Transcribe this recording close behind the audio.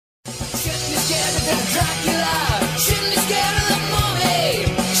Dracula, shouldn't be scared of the mummy.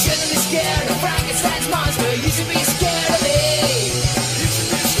 Shouldn't be scared of Frankenstein's monster. You should be scared of me. You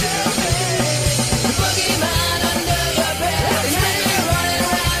should be scared of me. The boogeyman under your bed is really running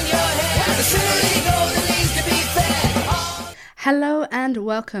around your head. The silly golden needs to be fed. Hello and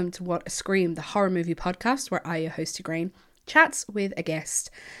welcome to What a Scream, the horror movie podcast where I, your host Ygraine, chats with a guest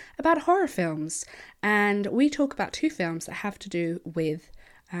about horror films. And we talk about two films that have to do with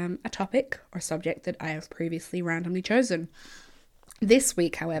a topic or subject that I have previously randomly chosen. This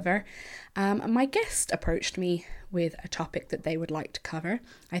week, however, my guest approached me with a topic that they would like to cover.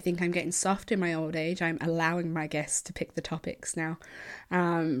 I think I'm getting soft in my old age. I'm allowing my guests to pick the topics now.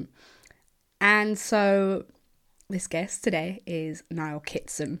 And so this guest today is Niall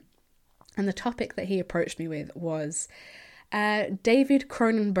Kitson. And the topic that he approached me with was David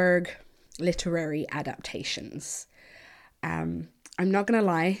Cronenberg literary adaptations. I'm not going to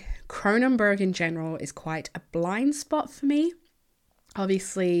lie, Cronenberg in general is quite a blind spot for me.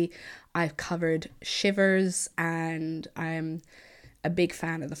 Obviously, I've covered Shivers and I'm a big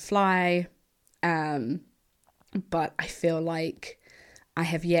fan of The Fly, but I feel like I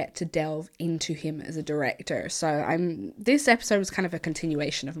have yet to delve into him as a director. So this episode was kind of a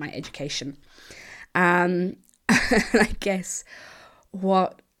continuation of my education. And I guess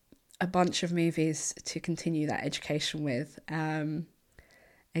what a bunch of movies to continue that education with.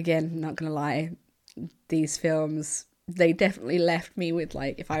 Again, not gonna lie, these films, they definitely left me with,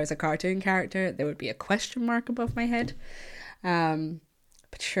 like, if I was a cartoon character, there would be a question mark above my head.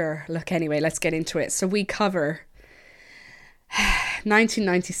 But sure, look, anyway, let's get into it. So we cover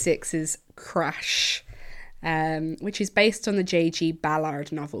 1996's Crash, which is based on the J.G.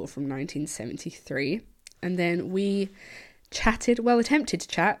 Ballard novel from 1973. And then we attempted to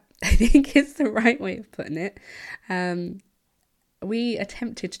chat, I think is the right way of putting it. We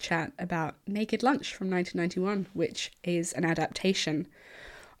attempted to chat about Naked Lunch from 1991, which is an adaptation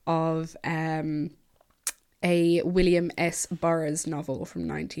of a William S. Burroughs novel from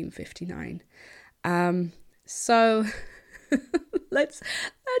 1959. So let's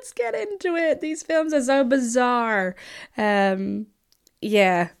get into it. These films are so bizarre.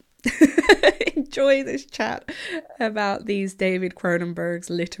 Yeah. Enjoy this chat about these David Cronenberg's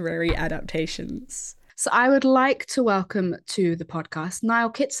literary adaptations. So I would like to welcome to the podcast Niall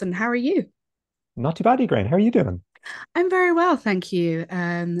Kitson. How are you? Not too bad, Ygraine. How are you doing? I'm very well, thank you.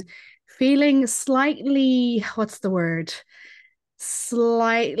 Feeling slightly, what's the word?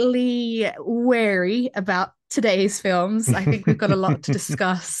 Slightly wary about today's films. I think we've got a lot to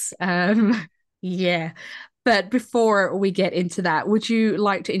discuss. Yeah. But before we get into that, would you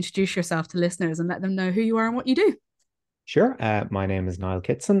like to introduce yourself to listeners and let them know who you are and what you do? Sure. My name is Niall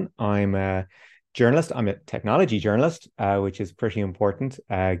Kitson. I'm a journalist. I'm a technology journalist, which is pretty important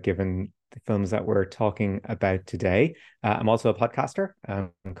given the films that we're talking about today. I'm also a podcaster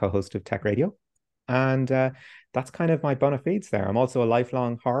and co-host of Tech Radio. And that's kind of my bona fides there. I'm also a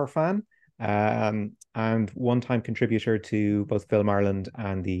lifelong horror fan. And one-time contributor to both Film Ireland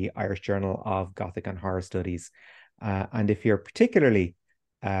and the Irish Journal of Gothic and Horror Studies. And if you're particularly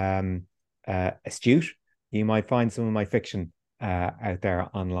astute, you might find some of my fiction out there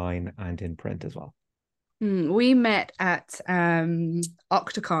online and in print as well. We met at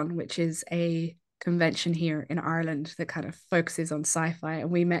Octocon, which is a convention here in Ireland that kind of focuses on sci-fi.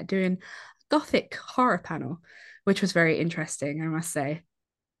 And we met doing a Gothic horror panel, which was very interesting, I must say.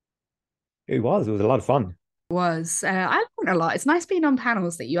 It was a lot of fun. I learned a lot. It's nice being on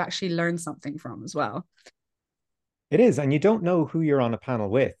panels that you actually learn something from as well. It is, and you don't know who you're on a panel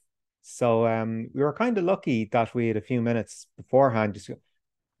with. So we were kind of lucky that we had a few minutes beforehand just go,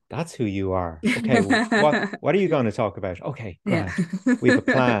 that's who you are. Okay, what are you going to talk about? Okay, grand. Yeah. We have a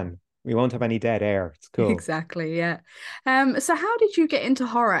plan. We won't have any dead air. It's cool. Exactly, yeah. So how did you get into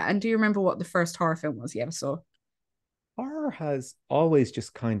horror? And do you remember what the first horror film was you ever saw? Horror has always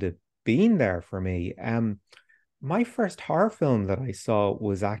just kind of been there for me. My first horror film that I saw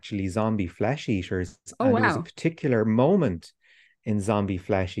was actually Zombie Flesh Eaters. Oh, and wow. There was a particular moment in Zombie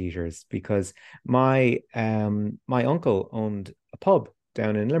Flesh Eaters because my uncle owned a pub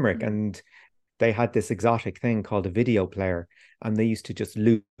down in Limerick, and they had this exotic thing called a video player, and they used to just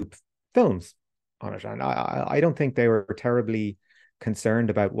loop films on it. And I don't think they were terribly concerned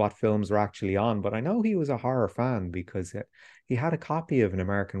about what films were actually on, but I know he was a horror fan because he had a copy of An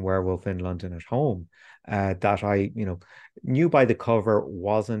American Werewolf in London at home that I, knew by the cover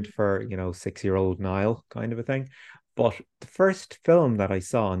wasn't for, 6-year-old Niall kind of a thing. But the first film that I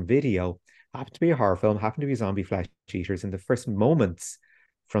saw on video happened to be a horror film, happened to be Zombie Flesh Eaters. And the first moments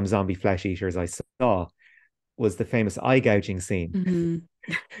from Zombie Flesh Eaters I saw was the famous eye gouging scene. Mm-hmm.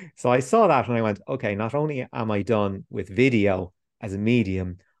 So I saw that and I went, okay, not only am I done with video as a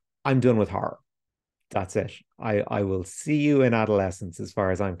medium, I'm done with horror. That's it. I will see you in adolescence as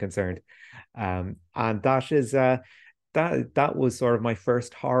far as I'm concerned. And that was sort of my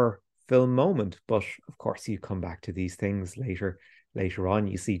first horror film moment. But of course, you come back to these things later on.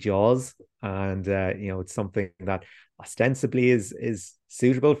 You see Jaws, and it's something that ostensibly is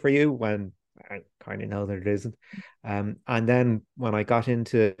suitable for you when I kind of know that it isn't. And then when I got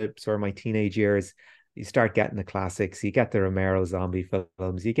into sort of my teenage years, you start getting the classics. You get the Romero zombie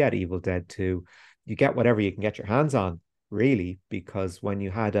films. You get Evil Dead 2. You get whatever you can get your hands on, really, because when you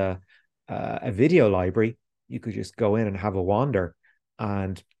had a video library, you could just go in and have a wander.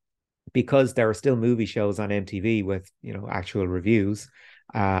 And because there are still movie shows on MTV with actual reviews,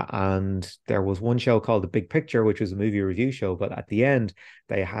 and there was one show called The Big Picture, which was a movie review show, but at the end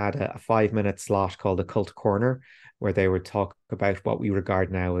they had a 5 minute slot called a Cult Corner, where they would talk about what we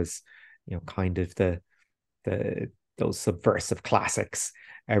regard now as kind of the those subversive classics,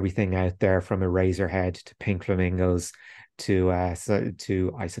 everything out there from Eraserhead to Pink Flamingos to I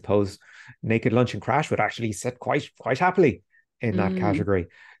suppose Naked Lunch and Crash would actually sit quite happily in that Mm. category.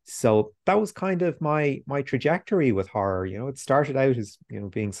 So that was kind of my trajectory with horror. It started out as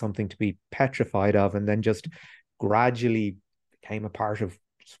being something to be petrified of, and then just gradually became a part of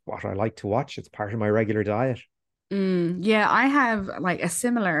what I like to watch. It's part of my regular diet. Yeah, I have like a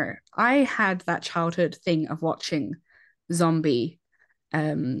similar. I had that childhood thing of watching zombie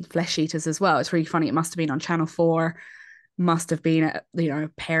flesh eaters as well. It's really funny. It must have been on Channel 4, must have been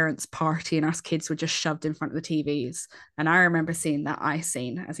at parents' party, and us kids were just shoved in front of the TVs. And I remember seeing that eye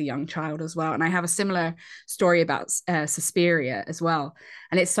scene as a young child as well. And I have a similar story about Suspiria as well.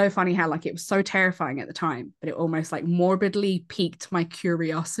 And it's so funny how like it was so terrifying at the time, but it almost like morbidly piqued my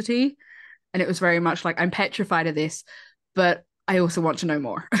curiosity. And it was very much like, I'm petrified of this, but I also want to know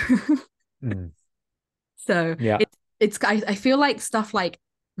more. Mm. So Yeah, I feel like stuff like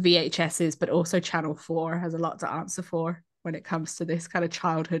VHSs, but also Channel 4 has a lot to answer for when it comes to this kind of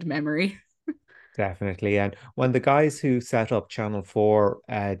childhood memory. definitely. And when the guys who set up Channel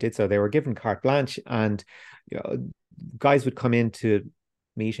 4 did so, they were given carte blanche, and you know, guys would come into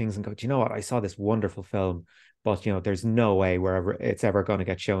meetings and go, "Do you know what? I saw this wonderful film, but there's no way wherever it's ever going to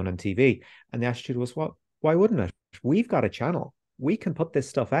get shown on TV." And the attitude was, "What? Why wouldn't it? We've got a channel. We can put this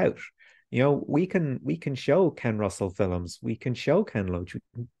stuff out. We can show Ken Russell films. We can show Ken Loach. We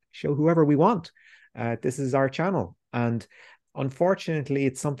can show whoever we want. This is our channel." And unfortunately,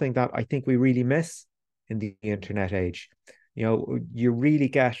 it's something that I think we really miss in the internet age. You really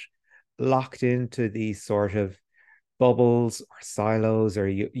get locked into these sort of bubbles or silos, or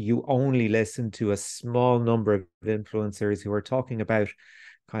you only listen to a small number of influencers who are talking about,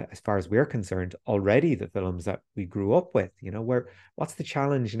 as far as we're concerned, already the films that we grew up with. What's the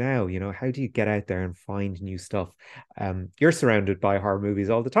challenge now? How do you get out there and find new stuff? You're surrounded by horror movies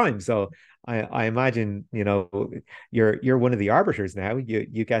all the time, so I imagine you're one of the arbiters now.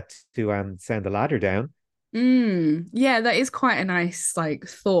 You get to send the ladder down. Yeah, that is quite a nice like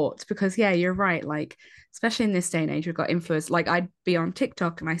thought because yeah, you're right. Like, especially in this day and age, we've got influence. Like, I'd be on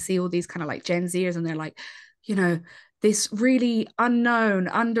TikTok and I see all these kind of like Gen Zers, and they're like, you know, this really unknown,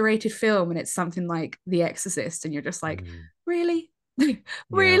 underrated film, and it's something like The Exorcist, and you're just like, Mm, really, yeah.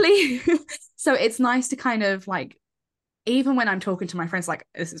 really. So it's nice to kind of like, even when I'm talking to my friends, like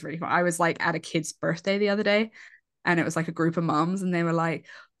this is really fun. I was like at a kid's birthday the other day, and it was like a group of moms, and they were like,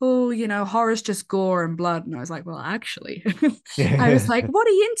 oh, horror's just gore and blood. And I was like, well, actually, I was like, what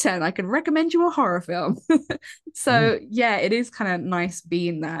are you into? And I can recommend you a horror film. Mm, So yeah, it is kind of nice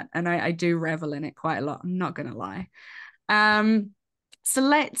being that. And I do revel in it quite a lot. I'm not gonna lie. Um, so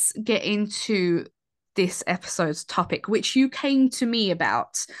let's get into this episode's topic, which you came to me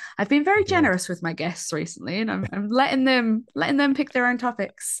about. I've been I very did. generous with my guests recently, and I'm letting them pick their own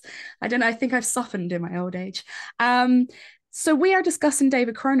topics. I don't know. I think I've softened in my old age. Um, so we are discussing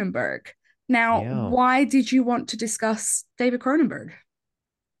David Cronenberg. Now, Yeah. why did you want to discuss David Cronenberg?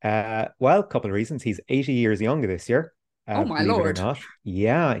 Well, a couple of reasons. He's 80 years younger this year, Oh my believe it or lord. not.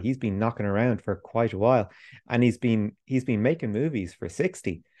 Yeah, he's been knocking around for quite a while, and he's been making movies for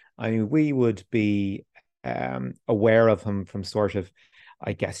 60. I mean, we would be aware of him from sort of,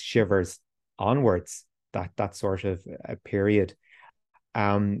 I guess, Shivers onwards, that sort of period.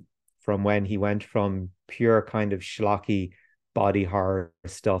 Um, from when he went from pure kind of schlocky body horror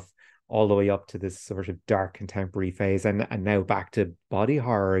stuff all the way up to this sort of dark contemporary phase, and now back to body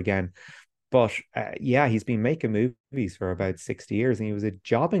horror again. But yeah, he's been making movies for about 60 years, and he was a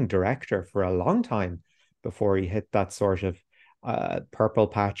jobbing director for a long time before he hit that sort of purple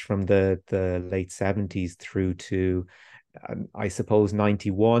patch from the late 70s through to I suppose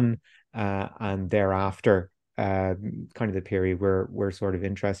 91 and thereafter, kind of the period we're sort of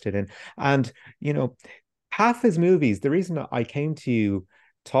interested in. And, you know, half his movies, the reason I came to you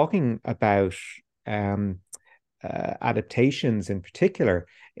talking about um, adaptations in particular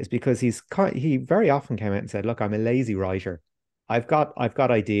is because he very often came out and said, "Look, I'm a lazy writer. I've got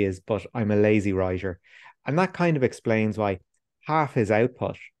ideas, but I'm a lazy writer," and that kind of explains why half his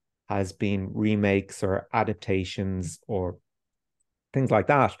output has been remakes or adaptations or things like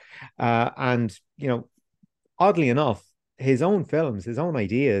that. And you know, oddly enough, his own films, his own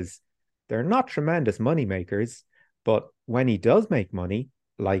ideas, they're not tremendous money makers, but when he does make money,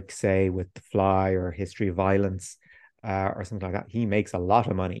 like say with The Fly or History of Violence, or something like that, he makes a lot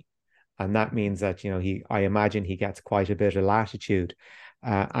of money. And that means that, you know, I imagine he gets quite a bit of latitude.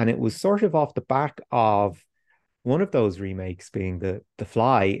 And it was sort of off the back of one of those remakes being the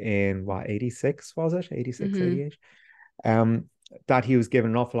Fly in what, 86 was it? 86, Mm-hmm. 88? Um, that he was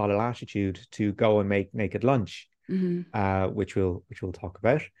given an awful lot of latitude to go and make Naked Lunch, Mm-hmm. which we'll talk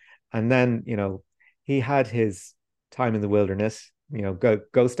about. And then, you know, he had his time in the wilderness. You know,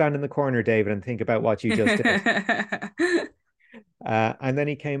 go stand in the corner, David, and think about what you just did. And then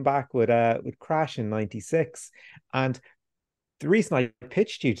he came back with Crash in '96. And the reason I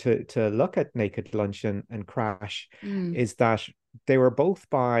pitched you to look at Naked Lunch and Crash Mm. is that they were both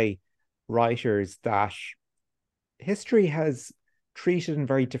by writers that history has treated in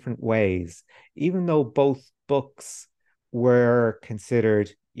very different ways, even though both books were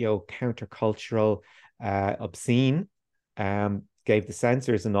considered, you know, countercultural, obscene, gave the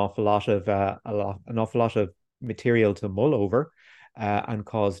censors an awful lot of material to mull over, and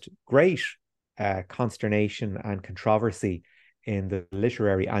caused great consternation and controversy in the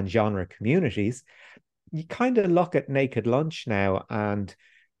literary and genre communities. You kind of look at Naked Lunch now, and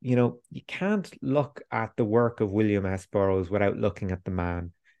you know, you can't look at the work of William S. Burroughs without looking at the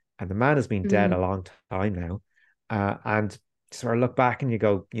man. And the man has been dead a Mm. long time now. And sort of look back and you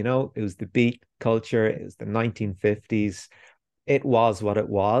go, you know, it was the beat culture, it was the 1950s, it was what it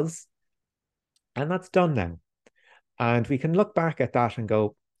was. And that's done now. And we can look back at that and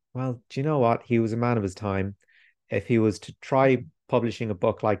go, well, do you know what? He was a man of his time. If he was to try publishing a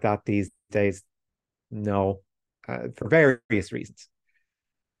book like that these days, no, for various reasons.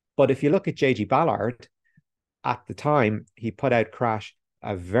 But if you look at J.G. Ballard, at the time, he put out Crash,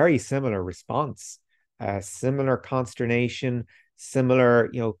 a very similar response, similar consternation, similar,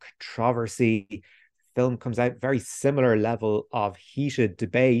 you know, controversy. Film comes out, very similar level of heated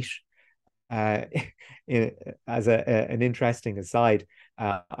debate. Uh, as an interesting aside,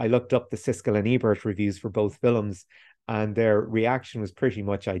 I looked up the Siskel and Ebert reviews for both films, and their reaction was pretty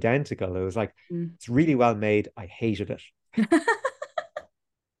much identical. It was like, Mm. it's really well made. I hated it.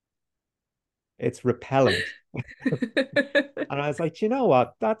 It's repellent. And I was like, you know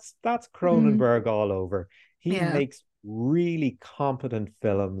what? That's Mm. Cronenberg all over. He Yeah. makes really competent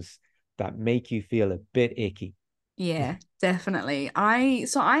films that make you feel a bit icky. Yeah, definitely. I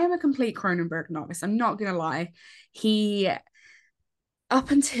am a complete Cronenberg novice. I'm not gonna lie. He Up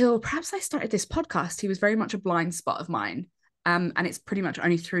until perhaps I started this podcast, he was very much a blind spot of mine. And it's pretty much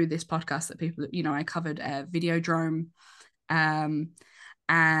only through this podcast that people, you know, I covered Videodrome, um,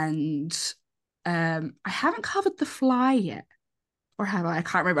 and I haven't covered The Fly yet, or have I? I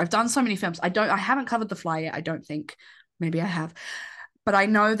can't remember. I've done so many films. I haven't covered The Fly yet. I don't think. Maybe I have, but I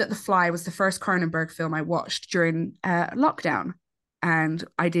know that The Fly was the first Cronenberg film I watched during lockdown. And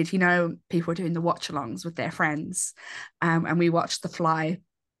I did, you know, people were doing the watch alongs with their friends. And we watched The Fly.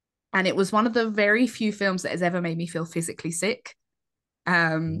 And it was one of the very few films that has ever made me feel physically sick.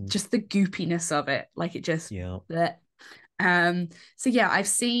 Mm, Just the goopiness of it, like it just yeah. bleh. So yeah, I've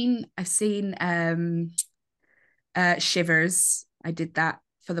seen Shivers. I did that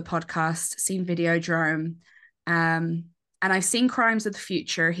for the podcast, seen Videodrome. Um, and I've seen Crimes of the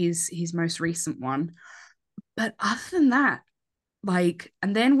Future, his most recent one. But other than that, like,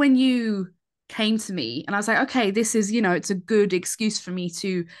 and then when you came to me and I was like, okay, this is, you know, it's a good excuse for me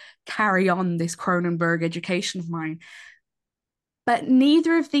to carry on this Cronenberg education of mine. But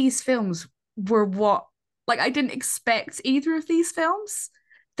neither of these films were what, like, I didn't expect either of these films.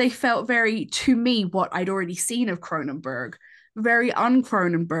 They felt very, to me, what I'd already seen of Cronenberg, very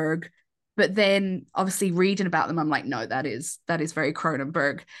un-Cronenberg. But then obviously reading about them, I'm like, no, that is very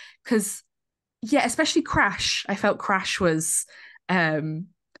Cronenberg. Because yeah, especially Crash. I felt Crash was um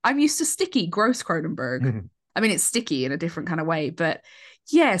I'm used to sticky, gross Cronenberg. I mean, it's sticky in a different kind of way, but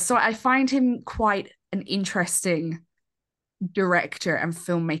yeah, so I find him quite an interesting director and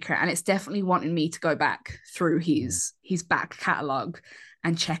filmmaker, and it's definitely wanting me to go back through Mm. his back catalogue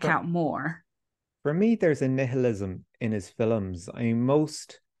and check For out more. for me, there's a nihilism in his films. I mean,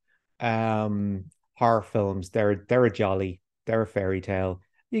 most horror films, they're a jolly, they're a fairy tale.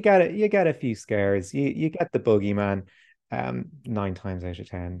 You get a few scares. You get the boogeyman. Nine times out of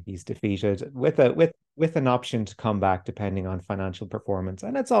ten, he's defeated with an option to come back depending on financial performance,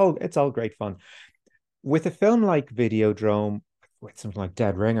 and it's all great fun. With a film like Videodrome, with something like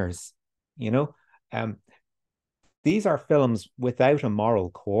Dead Ringers, you know, um, these are films without a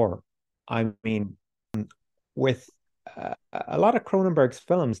moral core. I mean, with a lot of Cronenberg's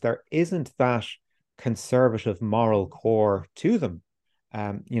films, there isn't that conservative moral core to them.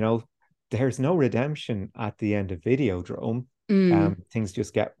 You know, there's no redemption at the end of Videodrome. Mm, Things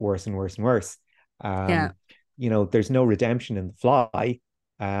just get worse and worse and worse. yeah. Um, you know, there's no redemption in The Fly.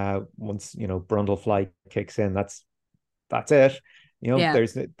 Once, you know, Brundlefly kicks in, that's it. You know, Yeah.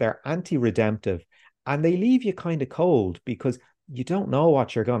 they're anti-redemptive and they leave you kind of cold because you don't know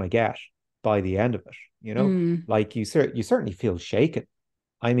what you're gonna get by the end of it. You know, Mm, like you certainly feel shaken.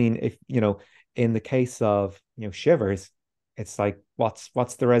 I mean, if you know, in the case of Shivers, it's like,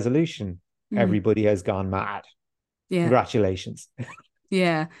 what's the resolution? mm, Everybody has gone mad. yeah. Congratulations.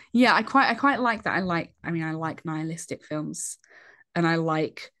 Yeah. Yeah. I quite like that. I mean, I like nihilistic films and I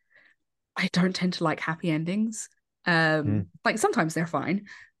don't tend to like happy endings. Mm, Like sometimes they're fine,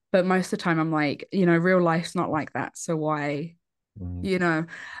 but most of the time I'm like, real life's not like that. So why, mm. you know,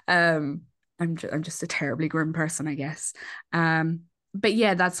 um, I'm just a terribly grim person, I guess. But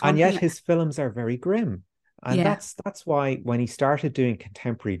yeah, that's And one yet thing. his films are very grim. And Yeah. that's why when he started doing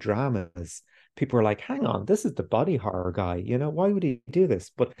contemporary dramas, people were like, hang on, this is the body horror guy. You know, why would he do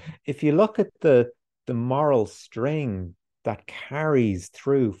this? But if you look at the moral string that carries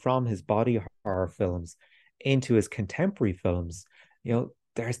through from his body horror films into his contemporary films, you know,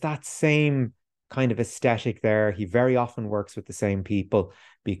 there's that same kind of aesthetic there. He very often works with the same people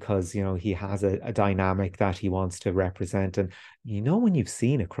because, you know, he has a dynamic that he wants to represent. And you know, when you've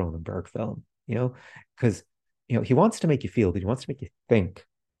seen a Cronenberg film, you know, because he wants to make you feel, but he wants to make you think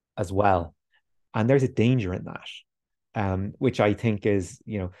as well. And there's a danger in that, which I think is,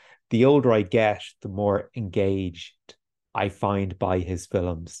 the older I get, the more engaged I find by his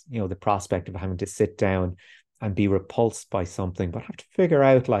films. You know, the prospect of having to sit down and be repulsed by something, but have to figure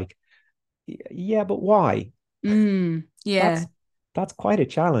out, like, yeah, but why? Yeah. That's that's quite a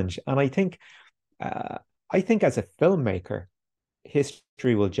challenge. And uh, I think as a filmmaker,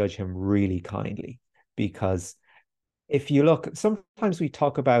 history will judge him really kindly because if you look, sometimes we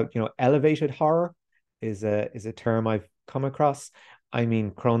talk about, elevated horror is a term I've come across. I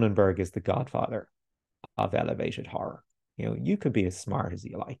mean, Cronenberg is the godfather of elevated horror. You know, you could be as smart as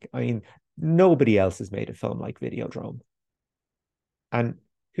you like. I mean, nobody else has made a film like Videodrome. And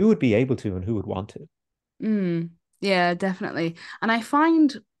who would be able to and who would want to? Mm, yeah, definitely. And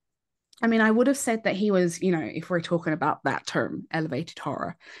I mean, I would have said that he was, if we're talking about that term, elevated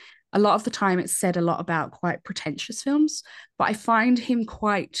horror, a lot of the time it's said a lot about quite pretentious films, but I find him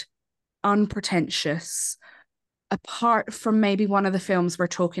quite unpretentious apart from maybe one of the films we're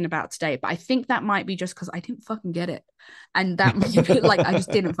talking about today. But I think that might be just because I didn't fucking get it. And that might be like, I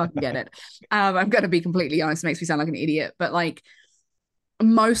just didn't fucking get it. I'm going to be completely honest, it makes me sound like an idiot, but like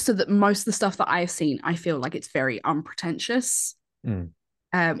most of the stuff that I've seen, I feel like it's very unpretentious, Mm,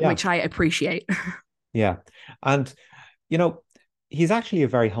 yeah, which I appreciate. yeah. And you know, he's actually a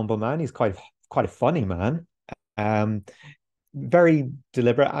very humble man. He's quite a funny man. Um, Very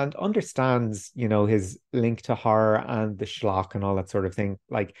deliberate and understands, his link to horror and the schlock and all that sort of thing.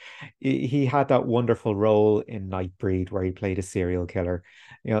 Like he had that wonderful role in Nightbreed where he played a serial killer.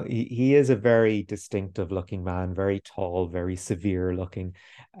 You know, he is a very distinctive looking man, very tall, very severe looking.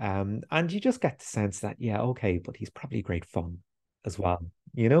 And you just get the sense that, yeah, okay, but he's probably great fun as well,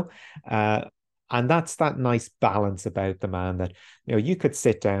 you know? Uh, and that's that nice balance about the man that, you could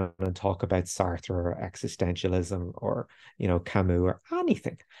sit down and talk about Sartre or existentialism or Camus or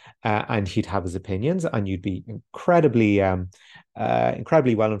anything, and he'd have his opinions, and you'd be incredibly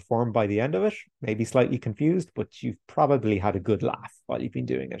well informed by the end of it. Maybe slightly confused, but you've probably had a good laugh while you've been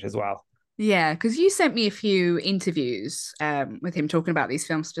doing it as well. Yeah, because you sent me a few interviews with him talking about these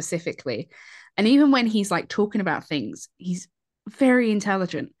films specifically. And even when he's like talking about things, he's very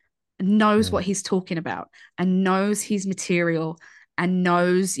intelligent, knows Mm, what he's talking about, and knows his material and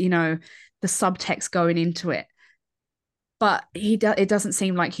knows, the subtext going into it. But it doesn't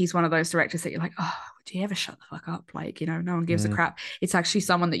seem like he's one of those directors that you're like, oh, do you ever shut the fuck up? Like, no one gives a mm. crap. It's actually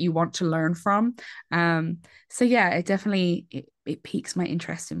someone that you want to learn from. So yeah, it piques my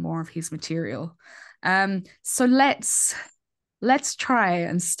interest in more of his material. So let's try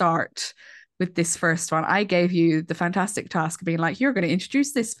and start with this first one. I gave you the fantastic task of being like, you're going to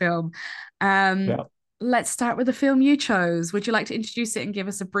introduce this film. Um, Yeah. let's start with the film you chose. Would you like to introduce it and give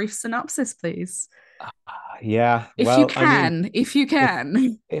us a brief synopsis, please? Yeah, If you well, I mean, can, if you if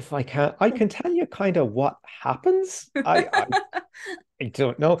can. if I can tell you kind of what happens. I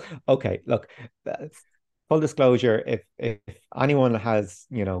don't know. Okay, look, that's full disclosure. If anyone has,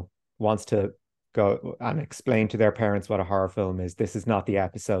 wants to go and explain to their parents what a horror film is, this is not the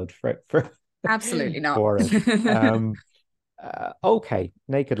episode for Absolutely not. for it. Okay,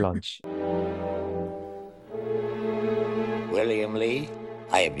 Naked Lunch. William Lee,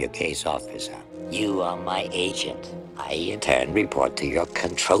 I am your case officer. You are my agent. I, in turn, report to your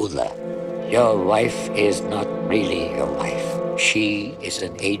controller. Your wife is not really your wife. She is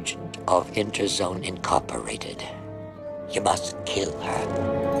an agent of Interzone Incorporated. You must kill her.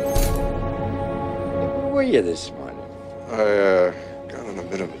 Where were you this morning? I got in a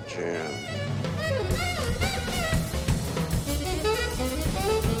bit of a jam.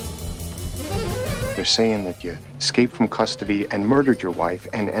 They're saying that you escaped from custody and murdered your wife,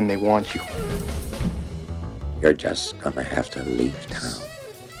 and they want you. You're just gonna have to leave town.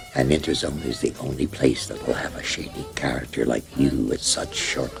 And Interzone is the only place that will have a shady character like you at such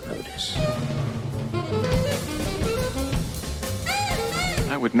short notice.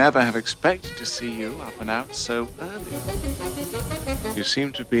 I would never have expected to see you up and out so early. You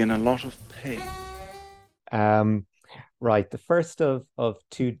seem to be in a lot of pain. Right, the first of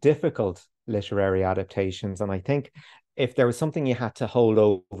two difficult literary adaptations, and I think if there was something you had to hold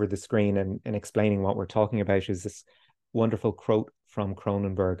over the screen in explaining what we're talking about, is this wonderful quote from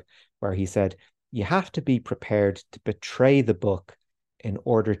Cronenberg, where he said, "You have to be prepared to betray the book in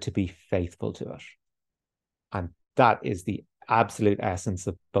order to be faithful to it." And that is the absolute essence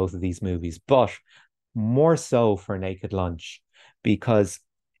of both of these movies, but more so for Naked Lunch, because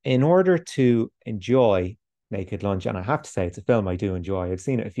in order to enjoy Naked Lunch, and I have to say it's a film I do enjoy. I've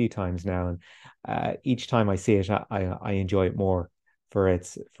seen it a few times now, and each time I see it, I enjoy it more for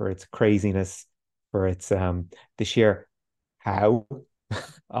its craziness, for its the sheer how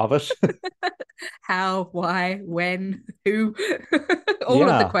of it. How, why, when, who? All of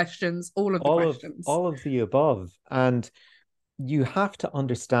the Yeah, questions, all of the questions. all of the above, and you have to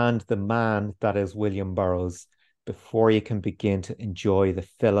understand the man that is William Burroughs before you can begin to enjoy the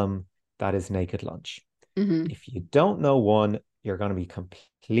film that is Naked Lunch. Mhm. If you don't know one, you're going to be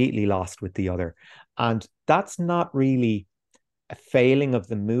completely lost with the other. And that's not really a failing of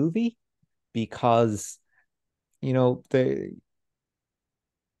the movie, because, the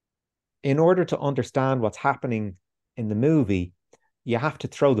in order to understand what's happening in the movie, you have to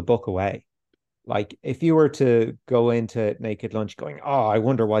throw the book away. Like if you were to go into Naked Lunch going, oh, I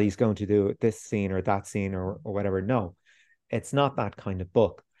wonder what he's going to do with this scene or that scene or whatever. No, it's not that kind of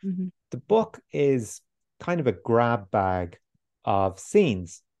book. Mhm. The book is kind of a grab bag of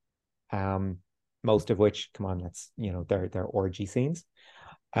scenes, um, most of which, come on, they're orgy scenes.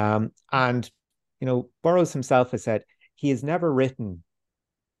 And Burroughs himself has said he has never written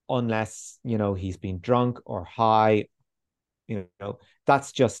unless he's been drunk or high.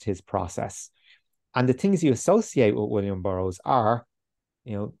 That's just his process. And the things you associate with William Burroughs are,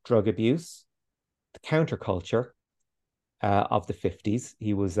 drug abuse, the counterculture of the 50s.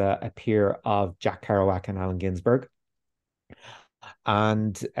 He was a peer of Jack Kerouac and Allen Ginsberg.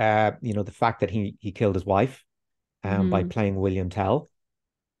 And, the fact that he killed his wife by Mhm. playing William Tell.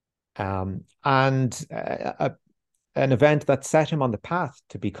 And an event that set him on the path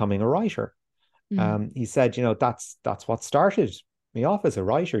to becoming a writer. Mhm. He said, that's what started me off as a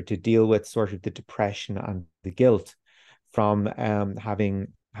writer, to deal with sort of the depression and the guilt from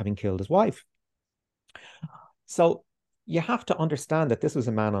having killed his wife. So you have to understand that this was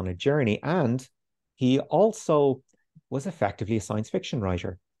a man on a journey, and he also was effectively a science fiction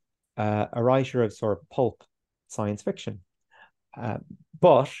writer, a writer of sort of pulp science fiction. Uh,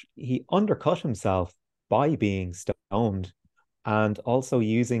 but he undercut himself by being stoned and also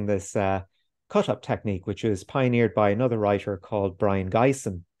using this cut up technique, which was pioneered by another writer called Brian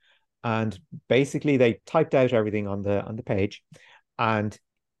Geisen. And basically, they typed out everything on the page, and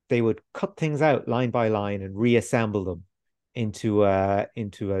they would cut things out line by line and reassemble them into a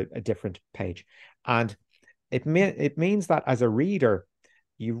different page. And it means that as a reader,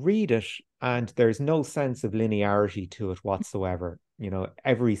 you read it and there's no sense of linearity to it whatsoever.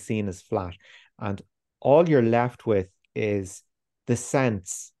 Every scene is flat, and all you're left with is the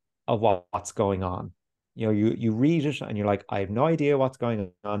sense of what's going on. You read it and you're like, I have no idea what's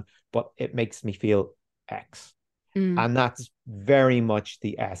going on, but it makes me feel X. Mm. And that's very much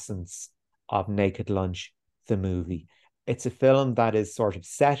the essence of Naked Lunch, the movie. It's a film that is sort of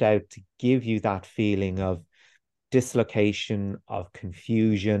set out to give you that feeling of dislocation, of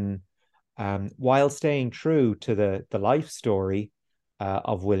confusion, while staying true to the life story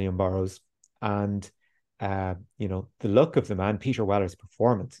of William Burroughs. And the look of the man, Peter Weller's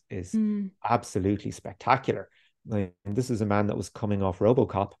performance is absolutely spectacular. Like, this is a man that was coming off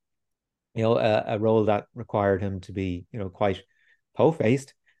RoboCop, a role that required him to be, quite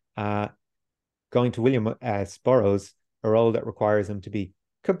po-faced, going to William Burroughs, a role that requires him to be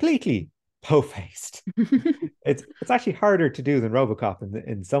completely po-faced. It's actually harder to do than RoboCop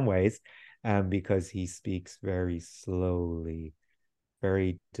in some ways, because he speaks very slowly,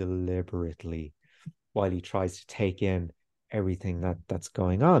 very deliberately, while he tries to take in everything that's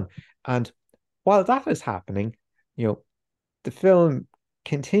going on. And while that is happening, the film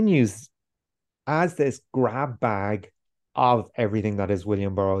continues as this grab bag of everything that is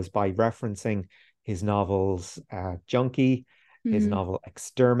William Burroughs by referencing his novels, Junkie, his novel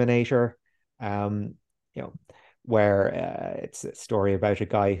Exterminator, where it's a story about a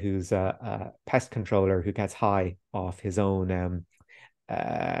guy who's a pest controller who gets high off his own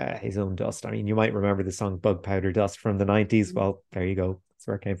dust. I mean, you might remember the song Bug Powder Dust from the 90s. Well, there you go. That's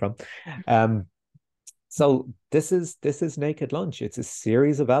where it came from. So this is Naked Lunch. It's a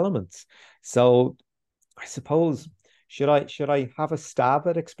series of elements. So I suppose, should I have a stab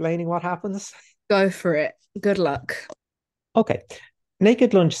at explaining what happens? Go for it. Good luck. Okay.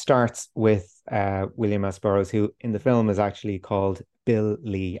 Naked Lunch starts with William S. Burroughs, who in the film is actually called Bill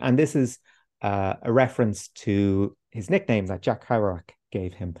Lee. And this is a reference to his nickname that Jack Kerouac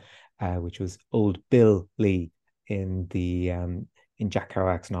gave him, which was Old Bill Lee in Jack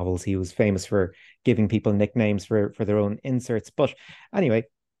Kerouac's novels. He was famous for giving people nicknames for their own inserts. But anyway,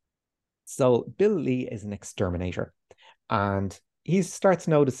 so Bill Lee is an exterminator, and he starts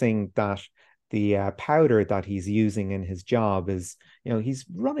noticing that the powder that he's using in his job is, he's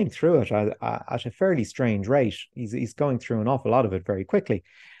running through it at a fairly strange rate. He's going through an awful lot of it very quickly.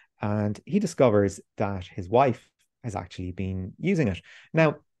 And he discovers that his wife has actually been using it.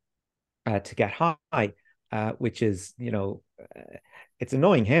 Now, to get high, which is, it's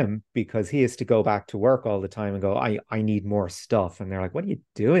annoying him because he has to go back to work all the time and go, I need more stuff. And they're like, what are you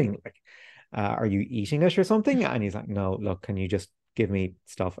doing? Like, are you eating it or something? And he's like, no, look, can you just give me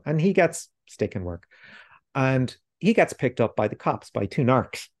stuff? And he gets stick in work. And he gets picked up by the cops, by two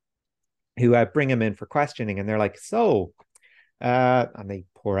narcs who bring him in for questioning. And they're like, so, and they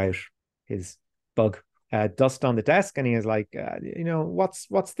pour out his bug dust on the desk. And he is like,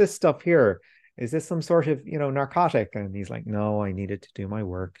 what's this stuff here? Is this some sort of, narcotic? And he's like, no, I needed to do my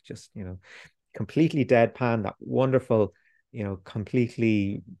work. Just, completely deadpan, that wonderful,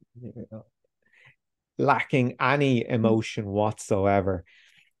 completely lacking any emotion whatsoever.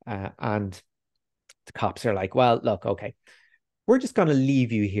 And the cops are like, well, look, okay, we're just going to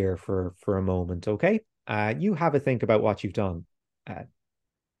leave you here for a moment, okay? You have a think about what you've done.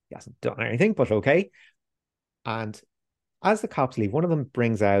 He hasn't done anything, but okay. And as the cops leave, one of them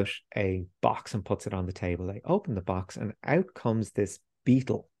brings out a box and puts it on the table. They open the box and out comes this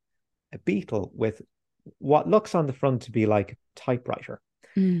beetle, a beetle with what looks on the front to be like a typewriter.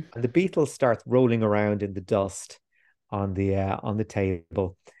 And the beetle starts rolling around in the dust on the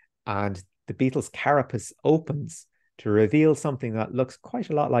table, and the beetle's carapace opens to reveal something that looks quite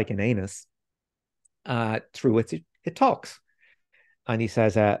a lot like an anus. Through which it talks, and he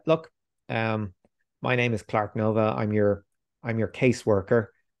says, "Look, my name is Clark Nova. I'm your caseworker.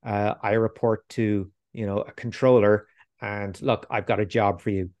 I report to a controller, and look, I've got a job for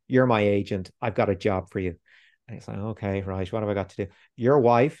you. You're my agent. I've got a job for you." And he's like, okay, right, what have I got to do? Your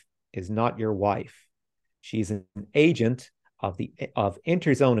wife is not your wife. She's an agent of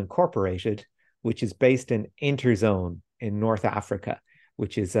Interzone Incorporated, which is based in Interzone in North Africa,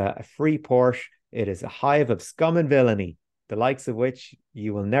 which is a free port. It is a hive of scum and villainy, the likes of which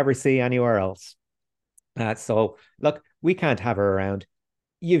you will never see anywhere else. So, look, we can't have her around.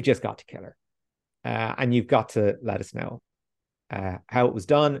 You've just got to kill her. And you've got to let us know how it was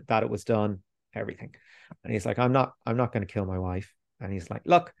done, that it was done, everything. And he's like, I'm not going to kill my wife. And he's like,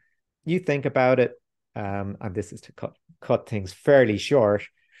 look, you think about it. And this is to cut things fairly short.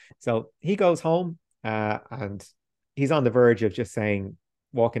 So he goes home, and he's on the verge of just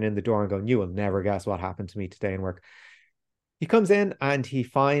walking in the door and going, you will never guess what happened to me today in work. He comes in and he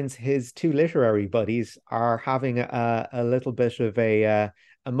finds his two literary buddies are having a little bit of a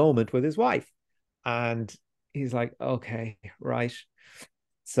moment with his wife. And he's like, okay, right.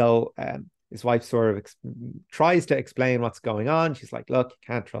 So his wife sort of tries to explain what's going on. She's like, look, you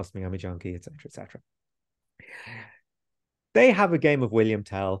can't trust me. I'm a junkie, etc., etc. They have a game of William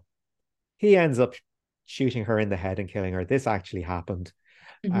Tell. He ends up shooting her in the head and killing her. This actually happened.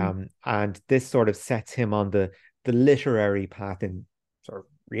 And this sort of sets him on the literary path in sort of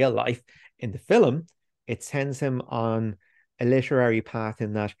real life. In the film, it sends him on a literary path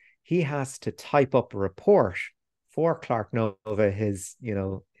in that he has to type up a report for Clark Nova, his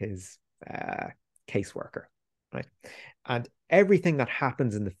caseworker, right? And everything that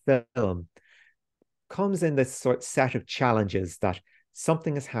happens in the film comes in this sort of set of challenges that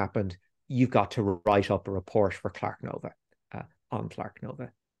something has happened. You've got to write up a report for Clark Nova, on Clark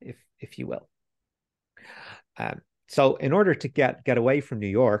Nova, if you will. So in order to get away from New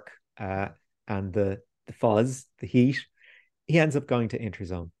York and the fuzz, the heat, he ends up going to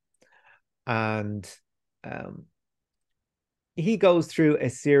Interzone. And he goes through a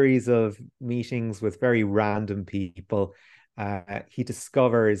series of meetings with very random people. He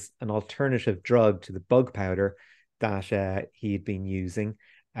discovers an alternative drug to the bug powder that he'd been using,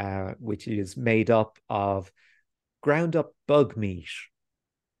 which is made up of ground up bug meat.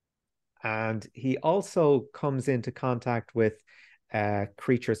 And he also comes into contact with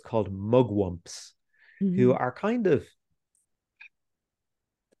creatures called mugwumps, who are kind of...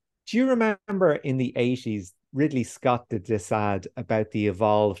 Do you remember in the 80s, Ridley Scott did this ad about the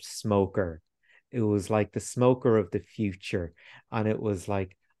evolved smoker? It was like the smoker of the future. And it was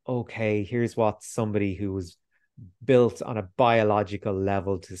like, okay, here's what somebody who was built on a biological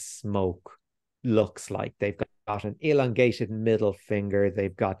level to smoke looks like. They've got an elongated middle finger.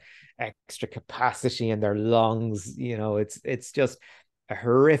 They've got extra capacity in their lungs. It's just a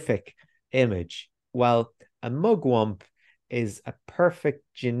horrific image. Well, a mugwump is a perfect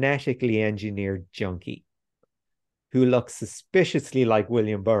genetically engineered junkie who looks suspiciously like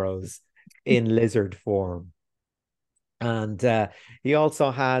William Burroughs in lizard form. And he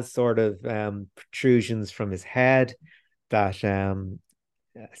also has sort of protrusions from his head that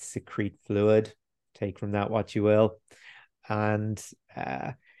secrete fluid. Take from that what you will. And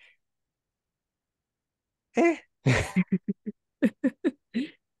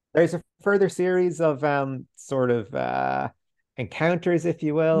there's a further series of sort of encounters, if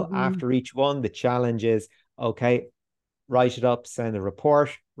you will. After each one, the challenge is, okay, write it up, send a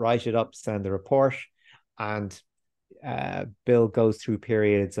report, write it up, send the report. And Bill goes through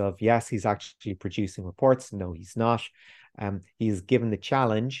periods of, yes, he's actually producing reports. No, he's not. He's given the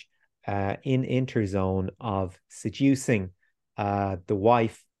challenge in Interzone of seducing the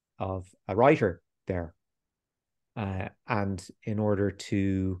wife of a writer there. And in order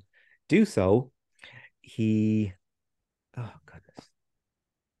to do so, oh goodness,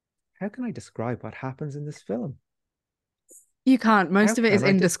 how can I describe what happens in this film? You can't. Most of it is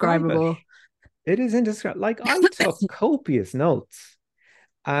indescribable. It is indescribable. Like, I took copious notes,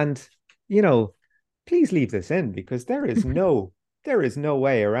 and please leave this in, because there is no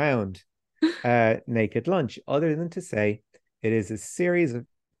way around Naked Lunch other than to say it is a series of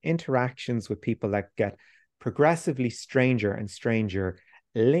interactions with people that get progressively stranger and stranger,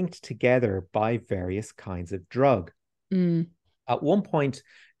 linked together by various kinds of drug. At one point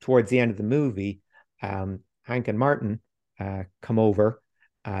towards the end of the movie, Hank and Martin come over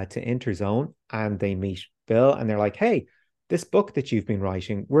to Interzone, and they meet Bill, and they're like, hey, this book that you've been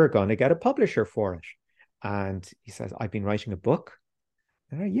writing, we're going to get a publisher for it. And he says, I've been writing a book?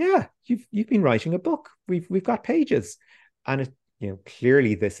 Yeah, you've been writing a book. We've got pages. And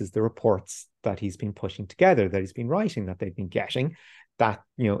clearly this is the reports that he's been pushing together, that he's been writing, that they've been getting, that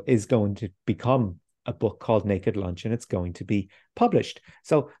is going to become a book called Naked Lunch, and it's going to be published.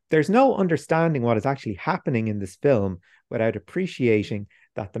 So there's no understanding what is actually happening in this film without appreciating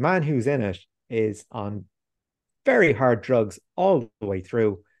that the man who's in it is on very hard drugs all the way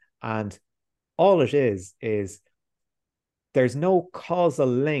through. And all it is there's no causal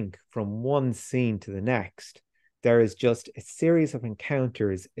link from one scene to the next. There is just a series of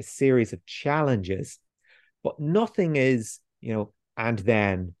encounters, a series of challenges, but nothing is, and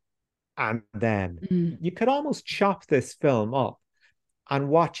then. You could almost chop this film up and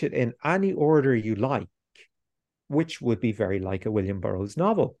watch it in any order you like, which would be very like a William Burroughs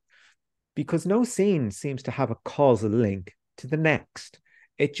novel, because no scene seems to have a causal link to the next.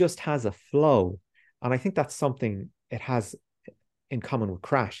 It just has a flow. And I think that's something it has in common with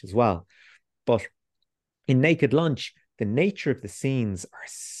Crash as well. But in Naked Lunch, the nature of the scenes are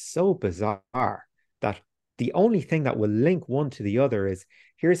so bizarre that the only thing that will link one to the other is,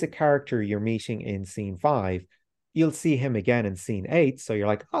 here's a character you're meeting in scene 5. You'll see him again in scene 8. So you're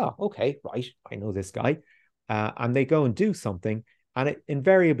like, oh, okay, right, I know this guy. And they go and do something. And it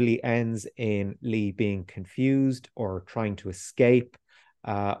invariably ends in Lee being confused or trying to escape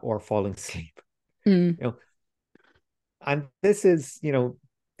or falling asleep. And this is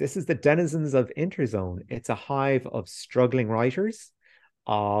the denizens of Interzone. It's a hive of struggling writers,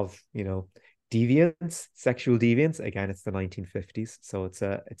 of, deviance, sexual deviance. Again, it's the 1950s, so it's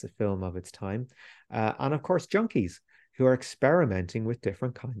a film of its time. And of course, junkies who are experimenting with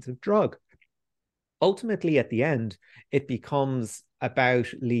different kinds of drug. Ultimately, at the end, it becomes about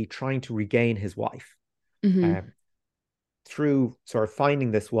Lee trying to regain his wife through sort of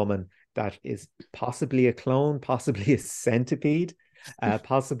finding this woman that is possibly a clone, possibly a centipede,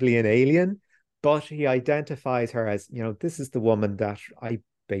 possibly an alien, but he identifies her as, this is the woman that I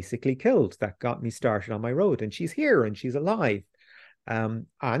basically killed, that got me started on my road, and she's here and she's alive.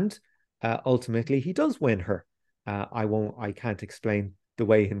 And ultimately, he does win her. I can't explain the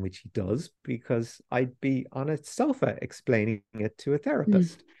way in which he does, because I'd be on a sofa explaining it to a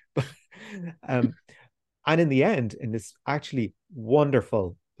therapist. But and in the end, in this actually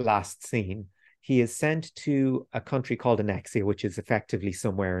wonderful last scene, he is sent to a country called Annexia, which is effectively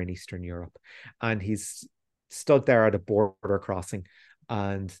somewhere in Eastern Europe. And he's stood there at a border crossing,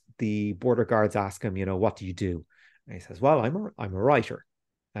 and the border guards ask him, what do you do? And he says, well, I'm a writer.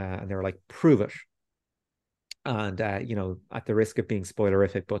 And they're like, prove it. And, at the risk of being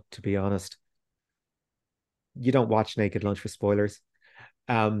spoilerific, but to be honest, you don't watch Naked Lunch for spoilers.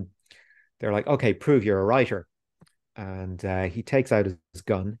 They're like, okay, prove you're a writer. And he takes out his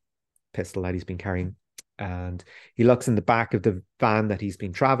gun, pistol that he's been carrying, and he looks in the back of the van that he's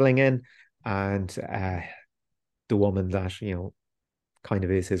been traveling in, and the woman that, kind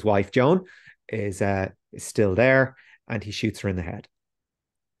of is his wife, Joan, is still there, and he shoots her in the head.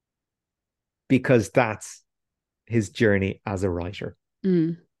 Because that's his journey as a writer.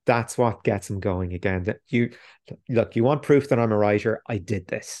 That's what gets him going again. That you want proof that I'm a writer? I did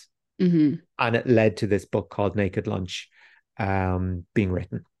this. And it led to this book called Naked Lunch being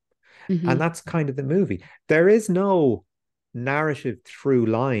written. And that's kind of the movie. There is no narrative through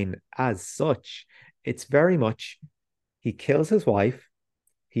line as such. It's very much, he kills his wife,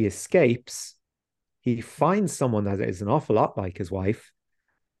 he escapes, he finds someone that is an awful lot like his wife,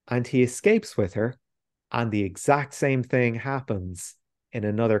 and he escapes with her, and the exact same thing happens in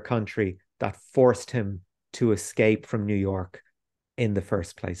another country that forced him to escape from New York in the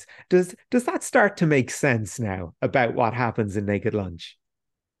first place. Does that start to make sense now about what happens in Naked Lunch?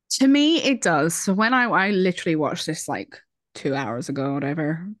 To me, it does. So when I literally watched this like 2 hours ago or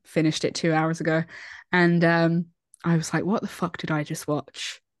whatever, finished it 2 hours ago, and I was like, what the fuck did I just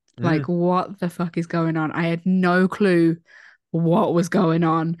watch? Like, what the fuck is going on? I had no clue what was going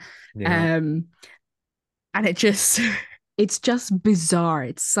on. Yeah. And it's just bizarre.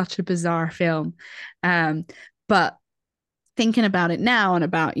 It's such a bizarre film. But thinking about it now, and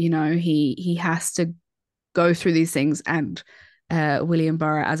about, he has to go through these things, and William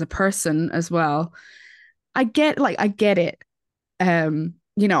Burr as a person as well. I get it.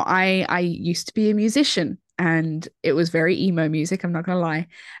 I used to be a musician, and it was very emo music, I'm not gonna lie.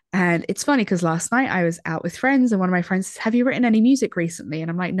 And it's funny because last night I was out with friends, and one of my friends says, have you written any music recently?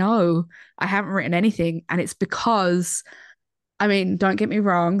 And I'm like, no, I haven't written anything. And it's because, I mean, don't get me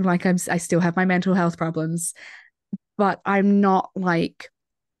wrong, like I still have my mental health problems, but I'm not like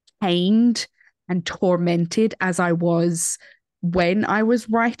pained and tormented as I was when I was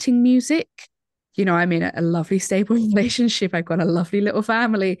writing music. I'm in a lovely, stable relationship. I've got a lovely little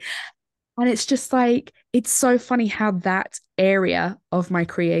family. And it's just like, it's so funny how that area of my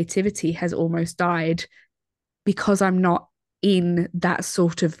creativity has almost died, because I'm not in that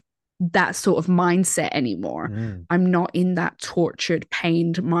sort of mindset anymore. I'm not in that tortured,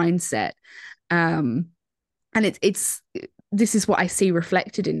 pained mindset. And it's this is what I see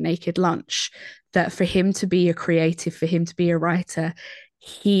reflected in Naked Lunch, that for him to be a creative, for him to be a writer,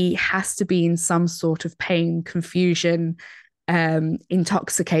 he has to be in some sort of pain, confusion,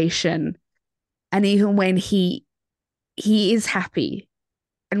 intoxication. And even when he is happy,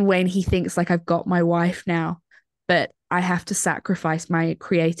 and when he thinks like, I've got my wife now, but I have to sacrifice my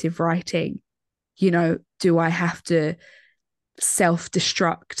creative writing, do I have to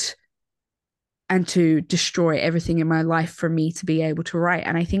self-destruct and to destroy everything in my life for me to be able to write?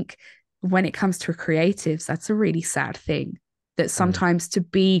 And I think when it comes to creatives, that's a really sad thing, that sometimes to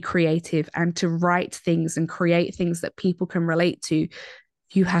be creative and to write things and create things that people can relate to,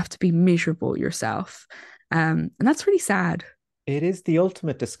 you have to be miserable yourself. And that's really sad. It is the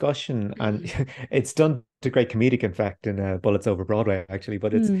ultimate discussion, and it's done to great comedic effect in Bullets Over Broadway, actually.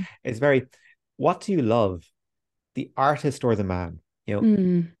 But it's very, what do you love, the artist or the man?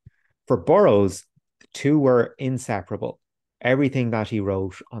 For Burroughs, the two were inseparable. Everything that he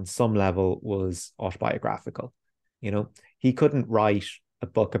wrote on some level was autobiographical. He couldn't write a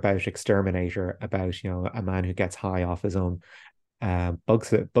book about Exterminator, about a man who gets high off his own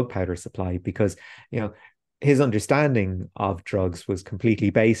bug powder supply, because his understanding of drugs was completely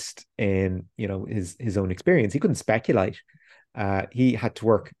based in, you know, his own experience. He couldn't speculate. He had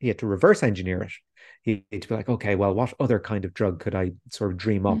to reverse engineer it. He had to be like, okay, well, what other kind of drug could I sort of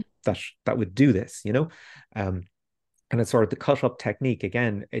dream up that would do this, you know? Um, and it's sort of the cut up technique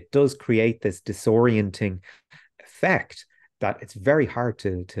again. It does create this disorienting effect that it's very hard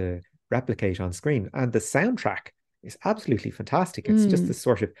to replicate on screen. And the soundtrack is absolutely fantastic. It's just this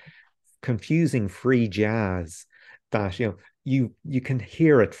sort of confusing free jazz that, you know, you can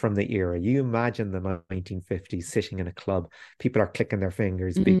hear it from the era. You imagine the 1950s sitting in a club, people are clicking their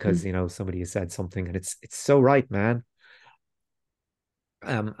fingers because, you know, somebody has said something, and it's so right, man.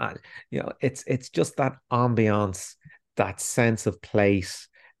 You know, it's just that ambiance, that sense of place,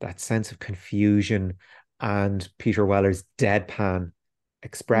 that sense of confusion, and Peter Weller's deadpan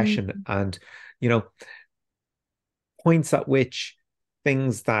expression, and, you know, points at which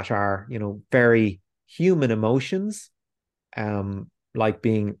things that are, you know, very human emotions, like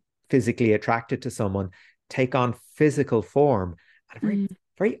being physically attracted to someone, take on physical form, and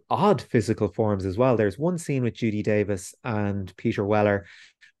very odd physical forms as well. There's one scene with Judy Davis and Peter Weller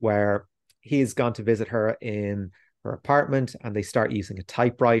where he's gone to visit her in her apartment, and they start using a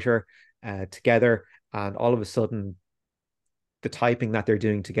typewriter together, and all of a sudden the typing that they're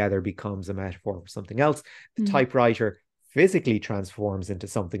doing together becomes a metaphor for something else. The typewriter physically transforms into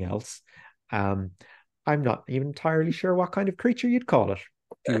something else. I'm not even entirely sure what kind of creature you'd call it.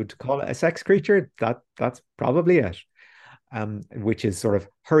 If you would call it a sex creature, that's probably it. Which is sort of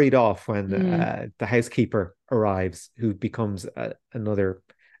hurried off when the housekeeper arrives, who becomes an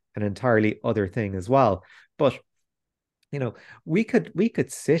entirely other thing as well. But, you know, we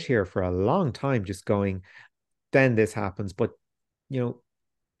could sit here for a long time just going, then this happens, but, you know,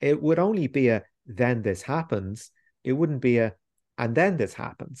 it would only be a then this happens. It wouldn't be a and then this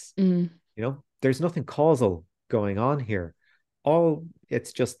happens. You know, there's nothing causal going on here.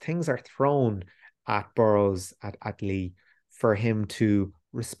 It's just things are thrown at Burroughs, at Lee, for him to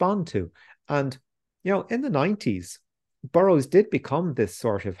respond to. And, you know, in the 90s, Burroughs did become this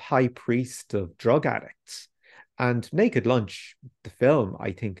sort of high priest of drug addicts. And Naked Lunch, the film,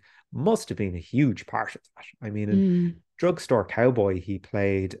 I think, must have been a huge part of that. I mean, in Drugstore Cowboy, he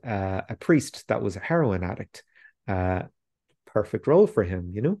played a priest that was a heroin addict. Perfect role for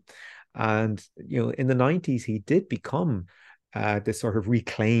him, you know. And, you know, in the 90s, he did become this sort of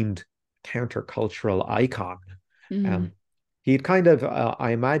reclaimed countercultural icon. He'd kind of,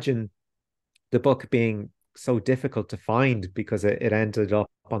 I imagine the book being so difficult to find because it ended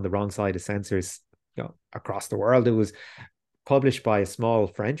up on the wrong side of censors, you know, across the world. It was published by a small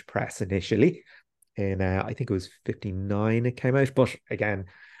French press initially in, I think it was 59 it came out. But again,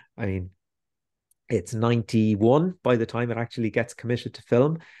 I mean, it's 91 by the time it actually gets committed to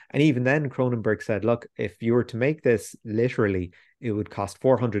film. And even then, Cronenberg said, look, if you were to make this literally, it would cost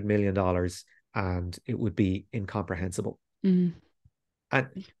 $400 million and it would be incomprehensible. And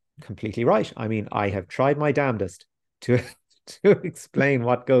completely right. I mean, I have tried my damnedest to explain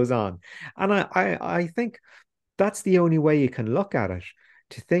what goes on. And I think that's the only way you can look at it,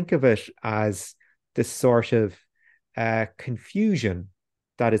 to think of it as this sort of confusion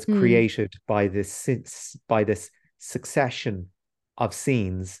that is created by this succession of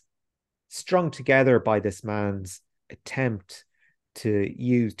scenes strung together by this man's attempt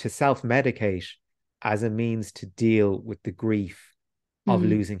to self-medicate as a means to deal with the grief of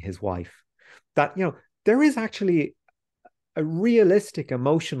losing his wife. That, you know, there is actually a realistic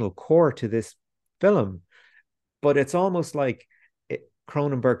emotional core to this film, but it's almost like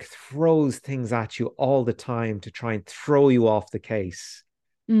Cronenberg throws things at you all the time to try and throw you off the case.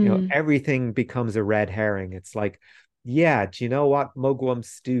 You know, everything becomes a red herring. It's like, yeah, do you know what?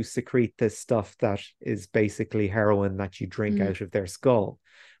 Mugwumps do secrete this stuff that is basically heroin that you drink out of their skull.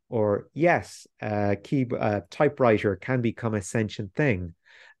 Or yes, typewriter can become a sentient thing.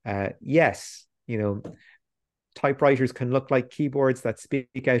 Yes, you know, typewriters can look like keyboards that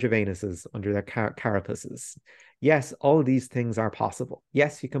speak out of anuses under their carapaces. Yes, all these things are possible.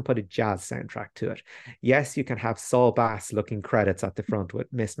 Yes, you can put a jazz soundtrack to it. Yes, you can have Saul Bass looking credits at the front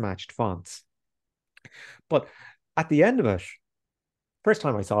with mismatched fonts. But at the end of it, first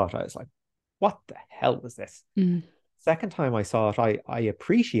time I saw it, I was like, what the hell was this? Second time I saw it, I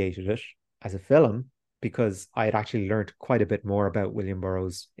appreciated it as a film because I had actually learned quite a bit more about William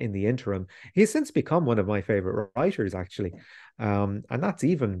Burroughs in the interim. He's since become one of my favorite writers, actually. And that's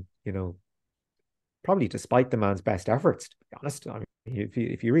even, you know, probably despite the man's best efforts, to be honest. I mean,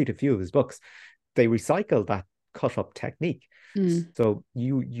 if you read a few of his books, they recycle that cut-up technique. So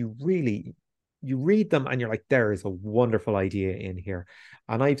you really, you read them and you're like, there is a wonderful idea in here.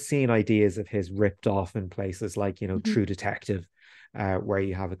 And I've seen ideas of his ripped off in places like, True Detective, where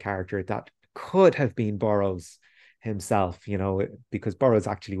you have a character that could have been Burroughs himself, because Burroughs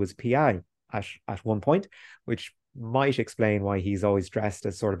actually was PI at one point, which might explain why he's always dressed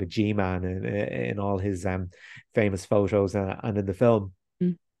as sort of a G-man in all his famous photos and in the film.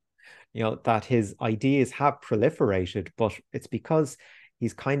 Mm. That his ideas have proliferated, but it's because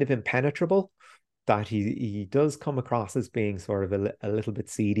he's kind of impenetrable, that he does come across as being sort of a little bit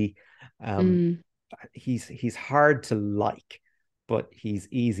seedy. He's hard to like, but he's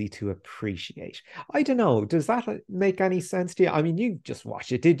easy to appreciate. I don't know. Does that make any sense to you? I mean, you just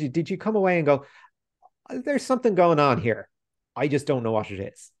watched it. Did you come away and go, there's something going on here, I just don't know what it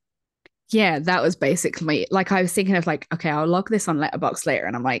is? Yeah, that was basically like I was thinking of like, okay, I'll log this on Letterboxd later,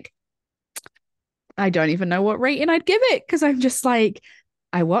 and I'm like, I don't even know what rating I'd give it because I'm just like,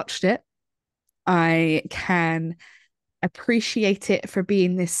 I watched it. I can appreciate it for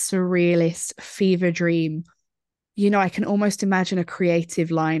being this surrealist fever dream. I can almost imagine a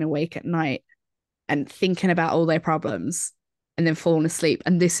creative lying awake at night and thinking about all their problems and then falling asleep.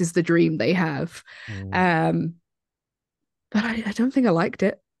 And this is the dream they have. But I don't think I liked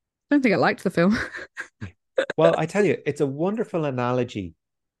it. I don't think I liked the film. Well, I tell you, it's a wonderful analogy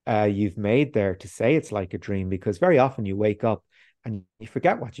you've made there to say it's like a dream, because very often you wake up and you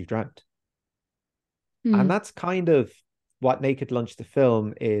forget what you've dreamt. And that's kind of what Naked Lunch, the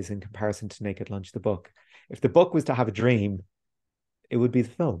film, is in comparison to Naked Lunch, the book. If the book was to have a dream, it would be the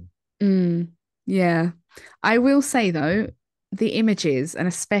film. Yeah. I will say, though, the images, and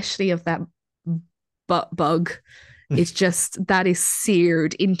especially of that butt bug, it's just, that is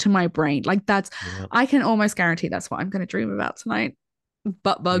seared into my brain. Like I can almost guarantee that's what I'm going to dream about tonight.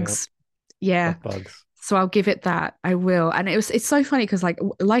 Butt bugs. Yeah. Butt bugs. So I'll give it that. I will. And it's so funny because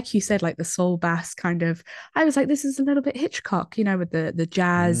like you said, like the Saul Bass kind of, I was like, this is a little bit Hitchcock, with the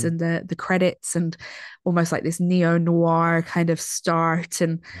jazz and the credits and almost like this neo-noir kind of start.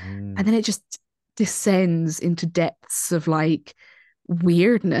 And then it just descends into depths of like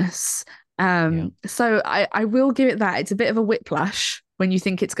weirdness. So I will give it that. It's a bit of a whiplash when you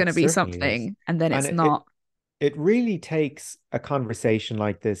think it's going to be something and then it's not. It really takes a conversation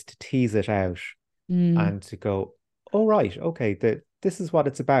like this to tease it out. And to go, oh, right, okay, this is what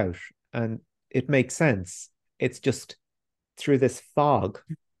it's about. And it makes sense. It's just through this fog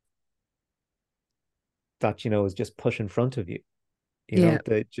that, is just put in front of you.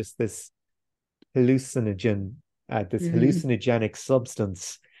 Just this hallucinogen, this hallucinogenic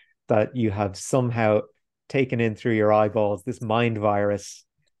substance that you have somehow taken in through your eyeballs, this mind virus,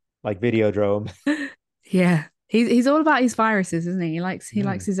 like Videodrome. Yeah. He's all about his viruses, isn't he? He likes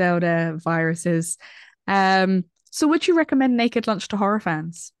his elder viruses. So would you recommend Naked Lunch to horror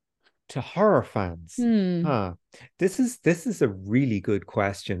fans? To horror fans? This is a really good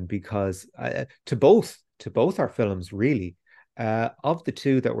question, because to both our films, really, of the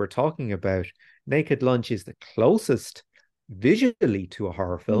two that we're talking about, Naked Lunch is the closest visually to a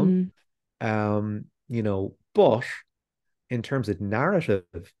horror film. But in terms of narrative,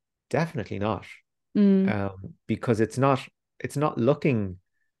 definitely not. Because it's not looking,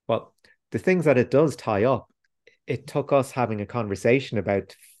 well, the things that it does tie up, it took us having a conversation about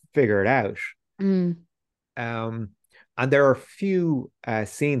to figure it out. And there are a few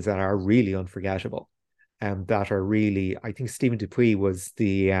scenes that are really unforgettable, that are really, I think Stephen Dupuis was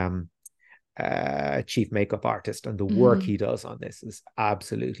the chief makeup artist, and the work he does on this is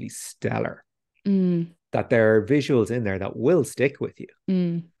absolutely stellar. That there are visuals in there that will stick with you.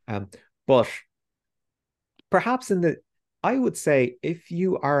 But perhaps I would say, if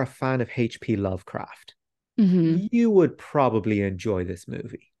you are a fan of H.P. Lovecraft, you would probably enjoy this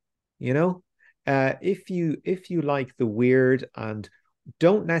movie. If you like the weird and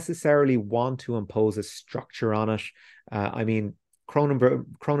don't necessarily want to impose a structure on it. I mean,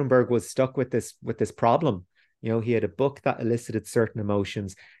 Cronenberg was stuck with this problem. He had a book that elicited certain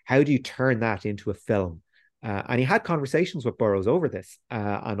emotions. How do you turn that into a film? And he had conversations with Burroughs over this,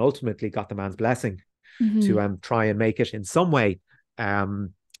 and ultimately got the man's blessing to try and make it in some way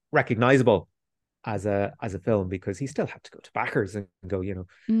recognizable as a film, because he still had to go to backers and go,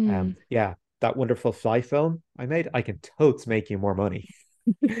 yeah, that wonderful Fly film I made, I can totes make you more money.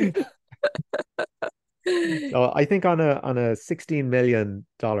 So I think on a $16 million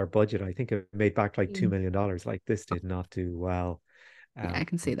budget, I think it made back like $2 million. Like, this did not do well. Yeah, I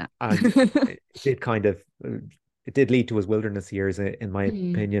can see that. And it did lead to his wilderness years, in my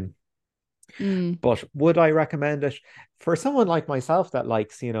opinion. But would I recommend it for someone like myself that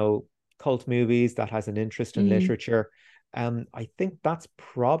likes, cult movies, that has an interest in literature? I think that's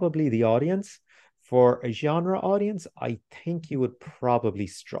probably the audience. for a genre audience, I think you would probably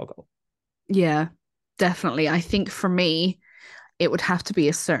struggle. Yeah, definitely. I think for me, it would have to be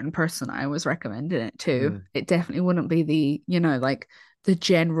a certain person I was recommending it to. Mm, It definitely wouldn't be the, like the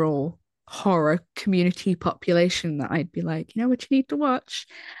general horror community population that I'd be like, you know what you need to watch.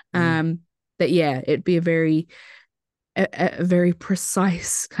 mm. Um, but yeah, it'd be a very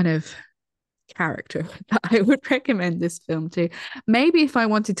precise kind of character that I would recommend this film to. Maybe if I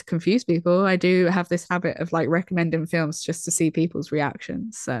wanted to confuse people, I do have this habit of like recommending films just to see people's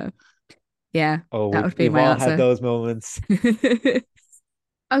reactions. So yeah, Oh, that we've would be we've my all had answer. those moments.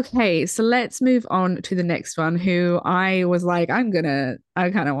 Okay, so let's move on to the next one, who I was like, I kind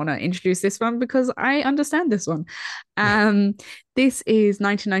of want to introduce this one because I understand this one. Um, this is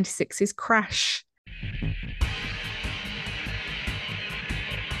 1996's Crash.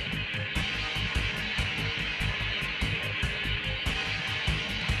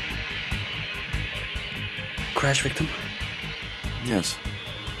 Crash victim? Yes.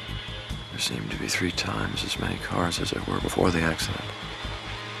 There seem to be 3 times as many cars as there were before the accident.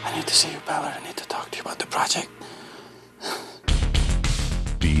 I need to see you, Ballard. I need to talk to you about the project.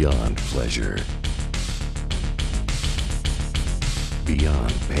 Beyond pleasure.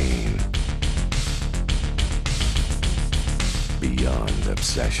 Beyond pain. Beyond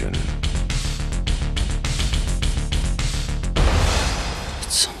obsession.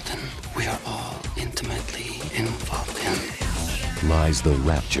 It's something we are all intimately involved in. Lies the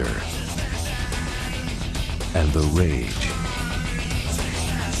rapture and the rage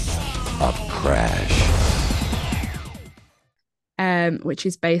of Crash. Which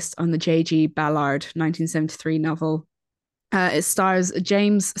is based on the J.G. Ballard 1973 novel. It stars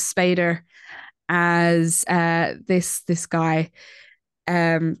James Spader as this guy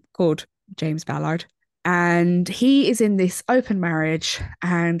called James Ballard. And he is in this open marriage,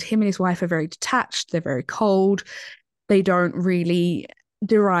 and him and his wife are very detached. They're very cold. They don't really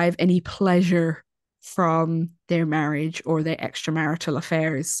derive any pleasure from their marriage or their extramarital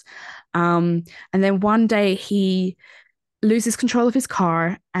affairs. And then one day he loses control of his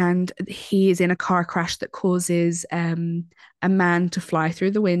car, and he is in a car crash that causes a man to fly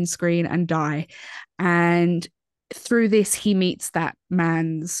through the windscreen and die. And through this, he meets that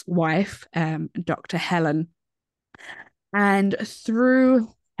man's wife, Dr. Helen. And through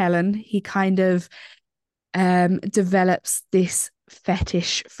Helen, he kind of develops this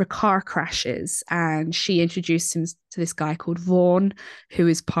fetish for car crashes, and she introduced him to this guy called Vaughn, who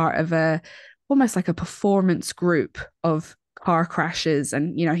is part of almost like a performance group of car crashes.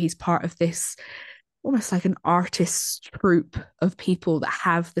 And he's part of this almost like an artist troupe of people that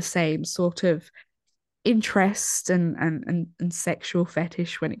have the same sort of interest and sexual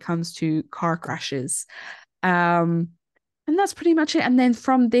fetish when it comes to car crashes. And that's pretty much it. And then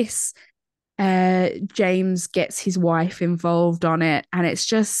from this, James gets his wife involved on it, and it's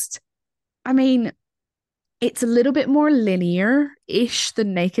just, I mean, it's a little bit more linear-ish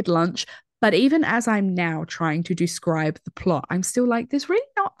than Naked Lunch, but even as I'm now trying to describe the plot, I'm still like, there's really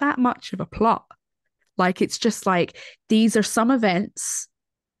not that much of a plot. Like, it's just like, these are some events,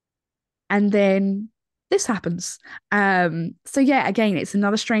 and then this happens. So yeah, again, it's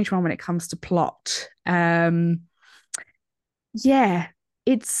another strange one when it comes to plot. Yeah,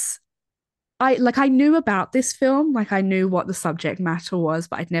 it's I knew about this film, like I knew what the subject matter was,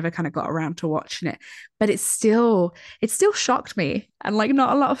 but I'd never kind of got around to watching it. But it still shocked me. And like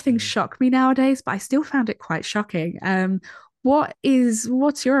not a lot of things Mm. shock me nowadays, but I still found it quite shocking.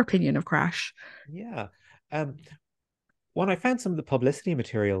 What's your opinion of Crash? Yeah. Um, when I found some of the publicity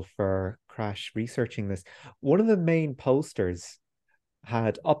material for Crash researching this, one of the main posters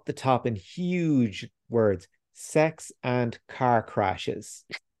had up the top in huge words, sex and car crashes.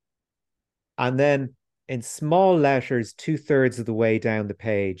 And then in small letters, 2/3 of the way down the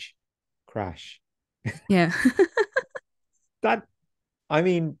page, Crash. Yeah. That, I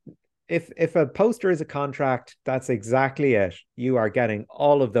mean, if a poster is a contract, that's exactly it. You are getting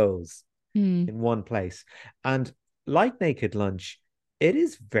all of those Hmm. in one place. And like Naked Lunch, it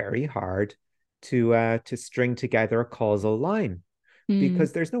is very hard to string together a causal line Hmm.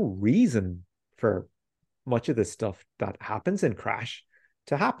 because there's no reason for much of the stuff that happens in Crash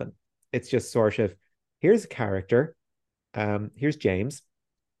to happen. It's just sort of, here's a character, here's James.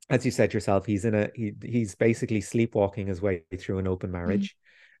 As you said yourself, he's basically sleepwalking his way through an open Hmm. marriage.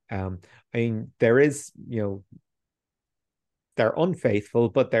 I mean, there is, they're unfaithful,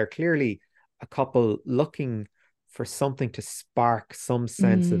 but they're clearly a couple looking for something to spark some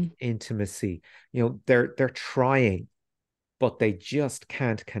sense of Hmm. intimacy. They're trying, but they just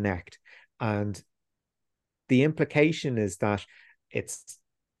can't connect. And the implication is that it's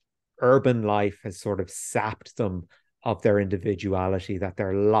urban life has sort of sapped them of their individuality, that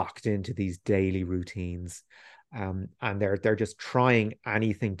they're locked into these daily routines. And they're just trying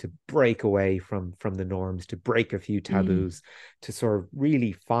anything to break away from the norms, to break a few taboos, to sort of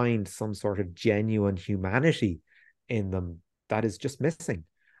really find some sort of genuine humanity in them that is just missing.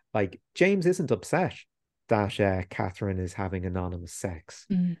 Like, James isn't upset that Catherine is having anonymous sex.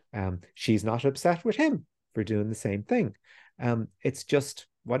 She's not upset with him for doing the same thing. It's just,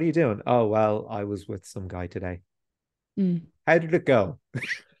 what are you doing? Oh, well, I was with some guy today. How did it go?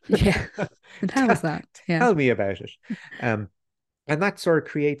 Yeah. And how was that? Yeah. Tell me about it. And that sort of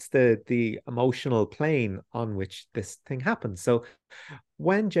creates the emotional plane on which this thing happens. So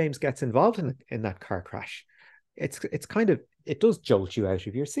when James gets involved in that car crash, it's kind of, it does jolt you out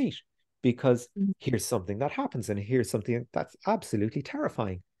of your seat, because here's something that happens, and here's something that's absolutely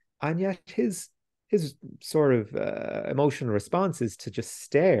terrifying. And yet his sort of emotional response is to just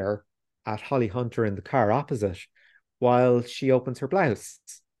stare at Holly Hunter in the car opposite while she opens her blouse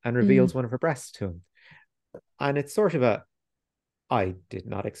and reveals one of her breasts to him. And it's sort of a, I did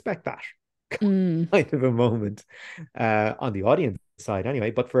not expect that kind of a moment on the audience side anyway.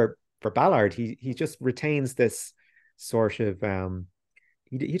 But for Ballard, he just retains this sort of,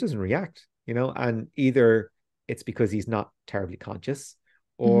 he doesn't react, and either it's because he's not terribly conscious,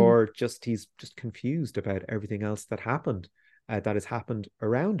 or just he's just confused about everything else that happened, that has happened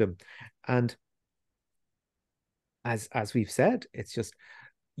around him. And as we've said, it's just,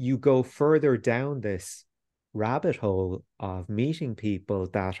 you go further down this rabbit hole of meeting people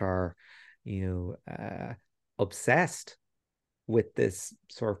that are, obsessed with this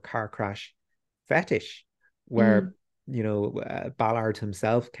sort of car crash fetish, where Ballard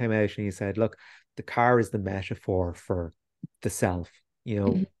himself came out and he said, look, the car is the metaphor for the self.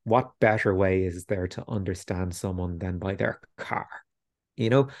 What better way is there to understand someone than by their car?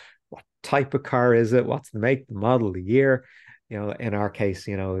 What type of car is it? What's the make, the model, the year? In our case,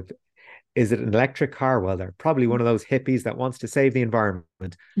 is it an electric car? Well, they're probably one of those hippies that wants to save the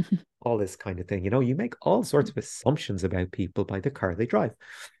environment. All this kind of thing. You make all sorts of assumptions about people by the car they drive.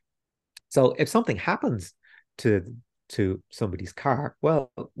 So if something happens to somebody's car,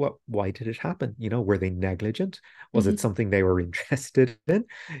 well, why did it happen? Were they negligent? Was it something they were interested in?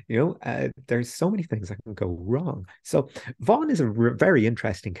 There's so many things that can go wrong. So Vaughn is a very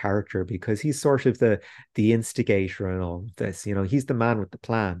interesting character, because he's sort of the instigator in all of this. He's the man with the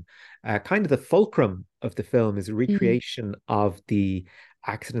plan. Kind of the fulcrum of the film is a recreation of the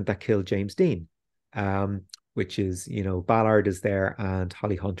accident that killed James Dean. Which is, Ballard is there, and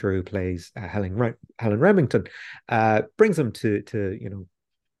Holly Hunter, who plays Helen Remington, brings him to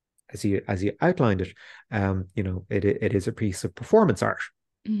as you outlined it, it is a piece of performance art.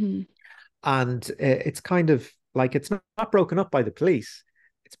 And it's kind of like, it's not broken up by the police,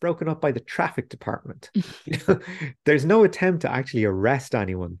 it's broken up by the traffic department. There's no attempt to actually arrest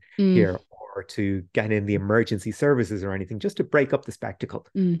anyone here, or to get in the emergency services or anything, just to break up the spectacle.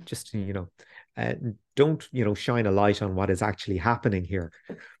 Just to, don't shine a light on what is actually happening here.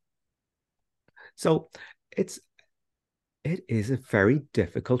 So it is a very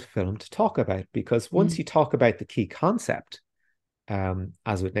difficult film to talk about, because once you talk about the key concept,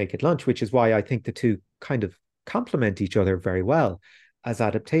 as with Naked Lunch, which is why I think the two kind of complement each other very well as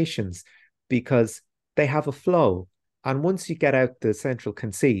adaptations, because they have a flow, and once you get out the central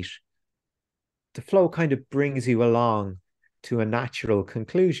conceit, the flow kind of brings you along to a natural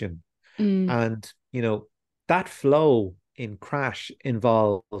conclusion. And that flow in Crash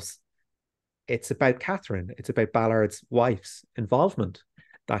involves, it's about Catherine, it's about Ballard's wife's involvement,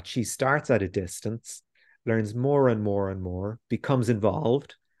 that she starts at a distance, learns more and more and more, becomes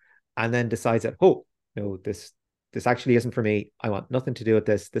involved, and then decides that, oh no, this actually isn't for me, I want nothing to do with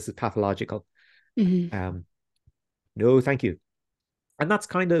this is pathological. No thank you. And that's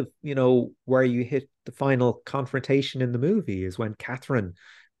kind of, where you hit the final confrontation in the movie, is when Catherine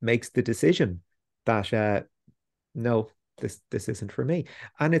makes the decision that no, this isn't for me.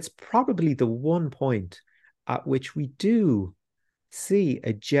 And it's probably the one point at which we do see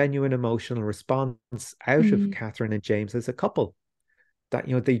a genuine emotional response out of Catherine and James as a couple, that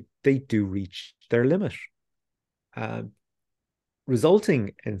they do reach their limit,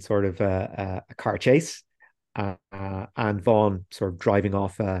 resulting in sort of a car chase, and Vaughn sort of driving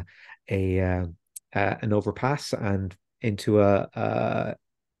off an overpass and into a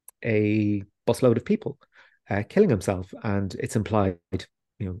busload of people, killing himself, and it's implied,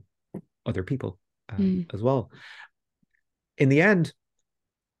 other people as well. In the end,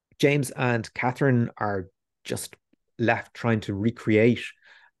 James and Catherine are just left trying to recreate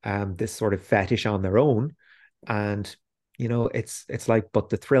this sort of fetish on their own, and it's like, but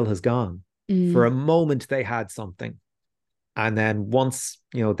the thrill has gone. For a moment, they had something. And then once,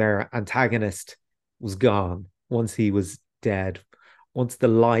 their antagonist was gone, once he was dead, once the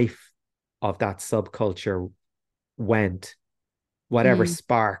life of that subculture went, whatever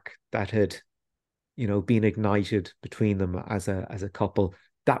spark that had, been ignited between them as a couple,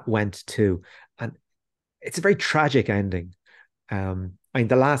 that went too. And it's a very tragic ending. I mean,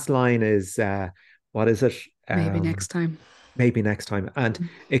 the last line is, what is it? Maybe next time. Maybe next time. And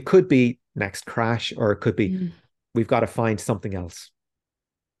it could be next crash, or it could be, we've got to find something else.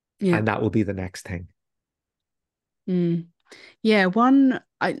 Yeah. And that will be the next thing. Yeah, one,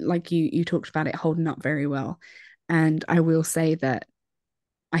 I like you talked about it holding up very well. And I will say that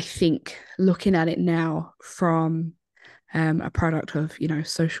I think looking at it now from a product of,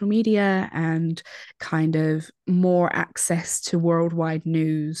 social media and kind of more access to worldwide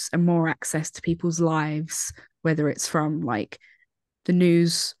news and more access to people's lives, whether it's from like the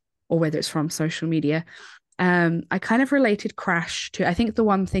news or whether it's from social media. I kind of related Crash to, I think the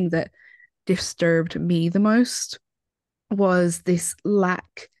one thing that disturbed me the most was this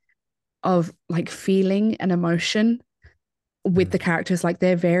lack of like feeling and emotion with the characters. Like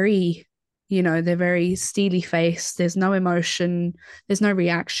they're very, they're very steely faced. There's no emotion. There's no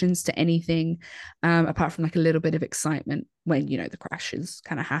reactions to anything, apart from like a little bit of excitement when, the crashes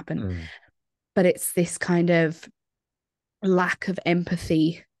kind of happen. But it's this kind of lack of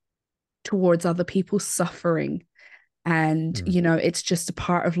empathy towards other people's suffering. And, it's just a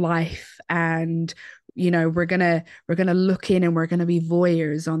part of life. And, we're gonna look in and we're gonna be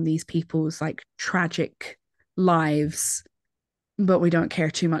voyeurs on these people's like tragic lives, but we don't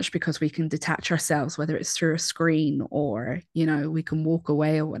care too much because we can detach ourselves, whether it's through a screen or, we can walk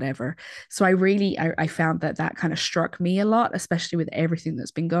away or whatever. So I found that kind of struck me a lot, especially with everything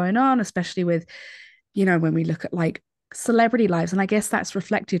that's been going on, especially with, when we look at like celebrity lives. And I guess that's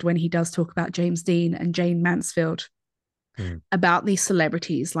reflected when he does talk about James Dean and Jane Mansfield, about these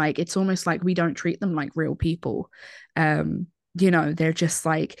celebrities. Like, it's almost like we don't treat them like real people. They're just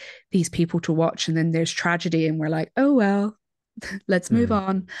like these people to watch, and then there's tragedy and we're like, oh, well, let's move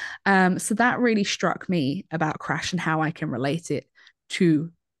on. So that really struck me about Crash and how I can relate it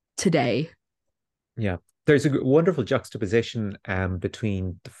to today. Yeah. There's a wonderful juxtaposition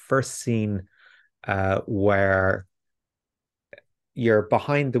between the first scene where you're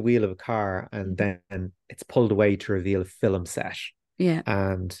behind the wheel of a car and then it's pulled away to reveal a film set. Yeah.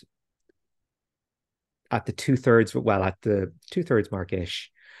 And at the two-thirds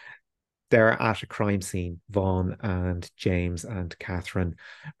mark-ish, they're at a crime scene. Vaughn and James and Catherine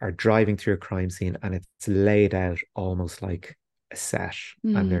are driving through a crime scene, and it's laid out almost like a set.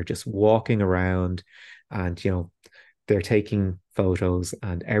 And they're just walking around, and they're taking photos,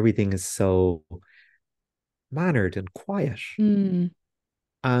 and everything is so mannered and quiet.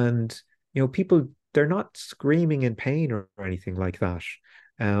 And people, they're not screaming in pain or anything like that.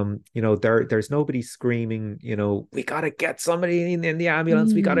 There's nobody screaming, we gotta get somebody in the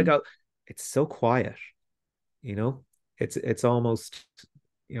ambulance, we gotta go. It's so quiet, it's almost,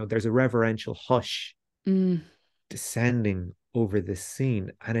 there's a reverential hush descending over this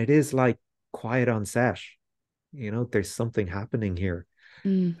scene, and it is like quiet on set. There's something happening here.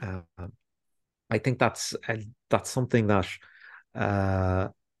 I think that's something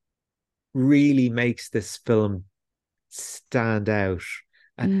that really makes this film stand out.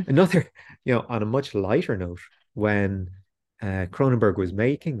 Another, on a much lighter note, when Cronenberg was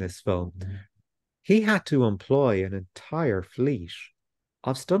making this film, he had to employ an entire fleet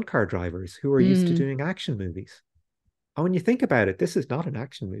of stunt car drivers who are used to doing action movies. And when you think about it, this is not an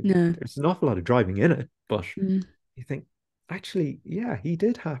action movie. No. There's an awful lot of driving in it, but you think, actually, yeah, he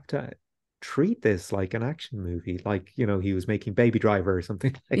did have to treat this like an action movie, like, he was making Baby Driver or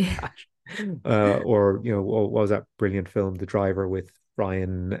something like that. Or, what was that brilliant film, The Driver, with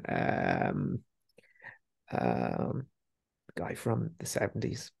Ryan, the guy from the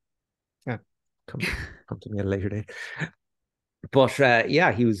 70s. Come to me at a later date. But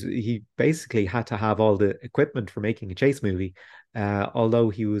he basically had to have all the equipment for making a chase movie, although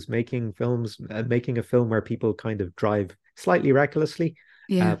he was making a film where people kind of drive slightly recklessly,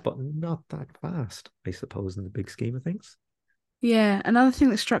 but not that fast, I suppose, in the big scheme of things. Yeah, another thing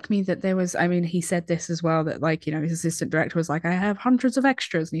that struck me that there was, I mean, he said this as well, that like, his assistant director was like, I have hundreds of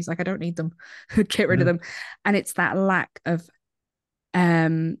extras, and he's like, I don't need them, get rid of them. And it's that lack of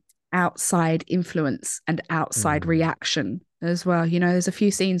outside influence and outside reaction as well. There's a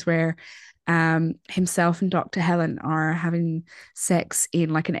few scenes where himself and Dr. Helen are having sex in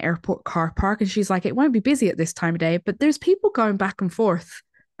like an airport car park, and she's like, it won't be busy at this time of day, but there's people going back and forth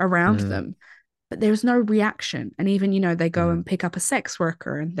around them. but there's no reaction. And even, they go and pick up a sex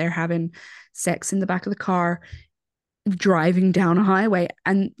worker and they're having sex in the back of the car, driving down a highway,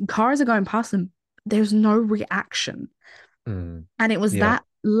 and cars are going past them. There's no reaction. Mm. And it was Yeah. that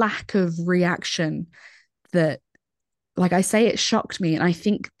lack of reaction that, like I say, it shocked me. And I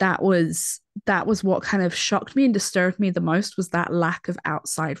think that was what kind of shocked me and disturbed me the most, was that lack of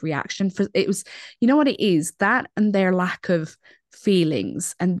outside reaction. For it was, what it is, that and their lack of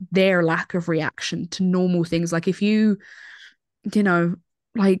feelings and their lack of reaction to normal things. Like if you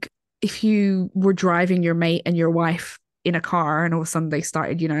like if you were driving your mate and your wife in a car and all of a sudden they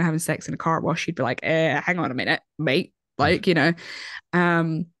started, having sex in a car wash, you'd be like, hang on a minute, mate. Like, it,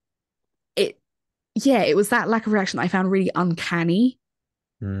 yeah, it was that lack of reaction that I found really uncanny.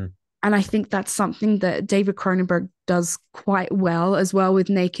 Mm. And I think that's something that David Cronenberg does quite well as well with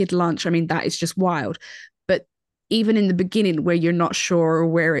Naked Lunch. I mean, that is just wild. But even in the beginning, where you're not sure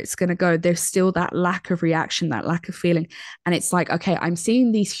where it's going to go, there's still that lack of reaction, that lack of feeling. And it's like, okay, I'm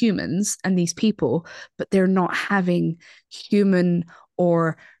seeing these humans and these people, but they're not having human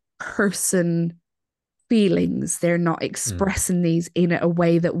or person feelings. They're not expressing these in a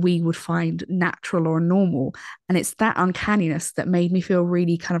way that we would find natural or normal. And it's that uncanniness that made me feel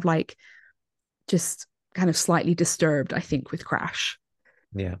really kind of like just kind of slightly disturbed, I think, with Crash.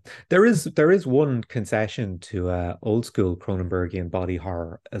 Yeah, there is one concession to old school Cronenbergian body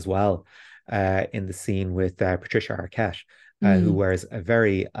horror as well, in the scene with Patricia Arquette, who wears a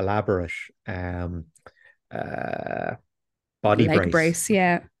very elaborate body Leg brace,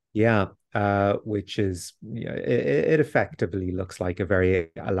 yeah. Yeah, which is, it effectively looks like a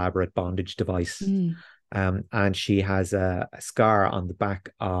very elaborate bondage device. And she has a scar on the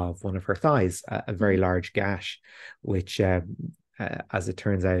back of one of her thighs, a very large gash, which, as it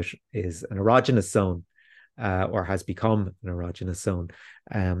turns out, is an erogenous zone, or has become an erogenous zone.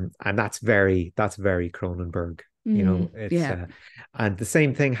 And that's very Cronenberg. It's and the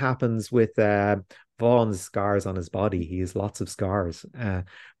same thing happens with Vaughn's scars on his body. He has lots of scars,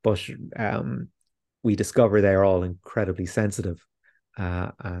 but we discover they're all incredibly sensitive,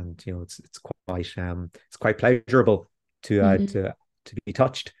 and it's quite pleasurable to be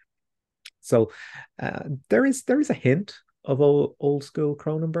touched. So there is a hint of old school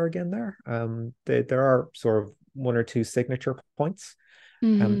Cronenberg in there. There are sort of one or two signature points.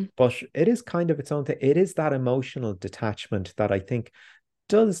 But it is kind of its own thing. It is that emotional detachment that I think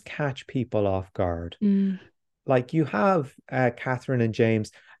does catch people off guard. Like you have Catherine and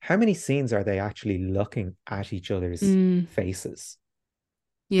James. How many scenes are they actually looking at each other's faces?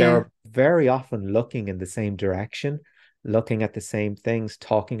 They're very often looking in the same direction, looking at the same things,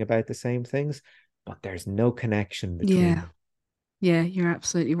 talking about the same things, but there's no connection between them. Yeah, you're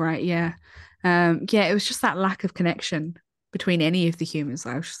absolutely right. Yeah. It was just that lack of connection between any of the humans.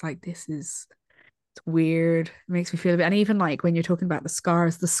 I was just like, it's weird. It makes me feel a bit, and even like when you're talking about the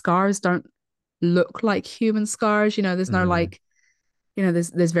scars don't look like human scars. There's no like,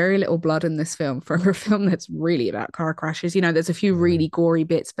 there's very little blood in this film for a film that's really about car crashes. There's a few really gory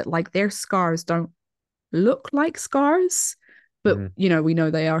bits, but like their scars don't look like scars, but we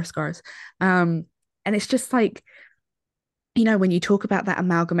know they are scars. And it's just like, when you talk about that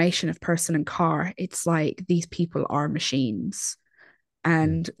amalgamation of person and car, it's like these people are machines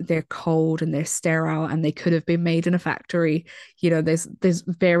and they're cold and they're sterile and they could have been made in a factory. There's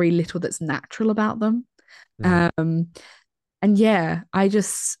very little that's natural about them. And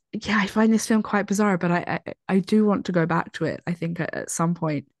I find this film quite bizarre, but I do want to go back to it, I think, at some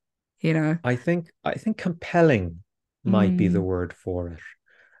point, I think compelling might be the word for it.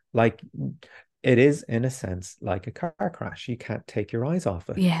 Like, it is, in a sense, like a car crash. You can't take your eyes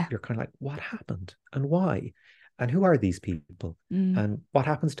off it. Yeah. You're kind of like, what happened and why? And who are these people? And what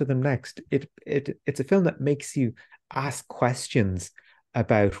happens to them next? It's a film that makes you ask questions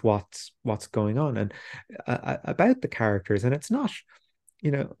about what's going on and about the characters. And it's not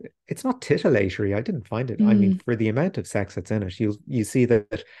titillatory. I didn't find it. I mean, for the amount of sex that's in it, you see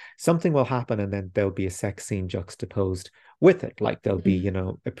that something will happen and then there'll be a sex scene juxtaposed with it. Like there'll be,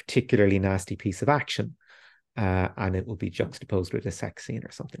 a particularly nasty piece of action, and it will be juxtaposed with a sex scene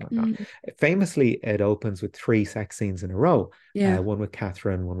or something like that. Famously, it opens with 3 sex scenes in a row. One with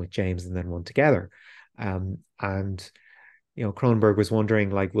Catherine, one with James, and then one together. And Cronenberg was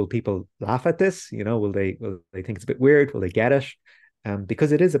wondering, like, will people laugh at this? Will they think it's a bit weird? Will they get it?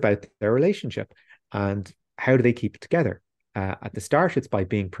 Because it is about their relationship and how do they keep it together. At the start, it's by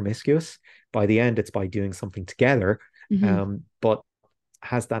being promiscuous. By the end, it's by doing something together. But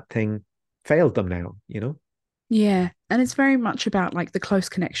has that thing failed them now? Yeah, and it's very much about like the close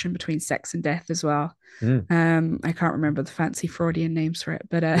connection between sex and death as well. Mm. I can't remember the fancy Freudian names for it,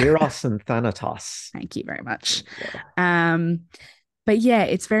 but Eros and Thanatos. thank you very much. There you go. Um, but yeah,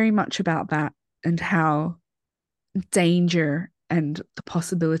 it's very much about that and how danger and the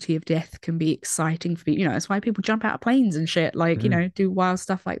possibility of death can be exciting for people. That's why people jump out of planes and shit, like, Mm. do wild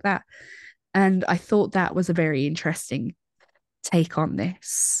stuff like that. And I thought that was a very interesting take on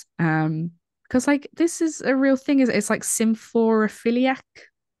this. Because like this is a real thing, is it's like symphorophiliac.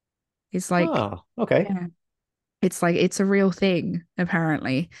 It's like, Ah, okay. yeah, it's like it's a real thing,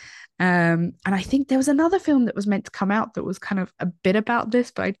 apparently. And I think there was another film that was meant to come out that was kind of a bit about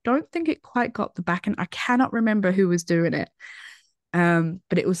this, but I don't think it quite got the back, and I cannot remember who was doing it.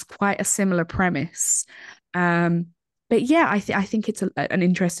 But it was quite a similar premise. Um, but yeah, I think it's an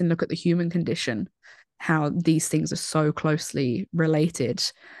interesting look at the human condition, how these things are so closely related.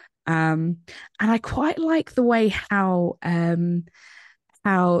 Um, and I quite like the way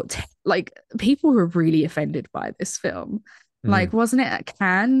like people were really offended by this film. Mm. Like, wasn't it at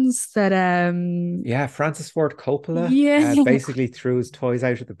Cannes that Yeah, Francis Ford Coppola yeah, basically threw his toys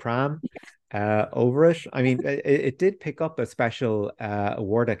out of the pram over it. I mean, it did pick up a special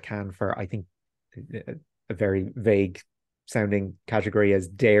award at Cannes for, I think, a very vague sounding category as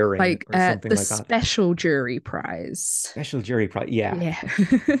daring like or something the like that. special jury prize. Special jury prize. Yeah.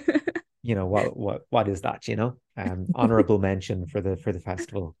 Yeah. What is that, honorable mention for the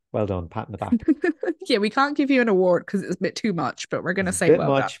festival. Well done, pat in the back. Yeah, we can't give you an award because it's a bit too much, but we're gonna It's a say bit well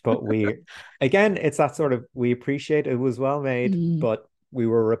done. much, but again, it's that sort of, we appreciate it was well made, Mm. but we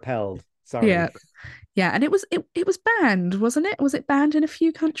were repelled. Yeah, Sorry. yeah, and it was banned, wasn't it? Was it banned in a few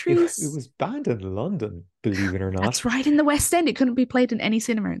It countries? was banned in London, believe it or not. That's right, in the West End. It couldn't be played in any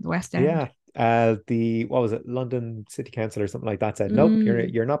cinema in the West End. Yeah. The what was it, London City Council or something like that said, nope,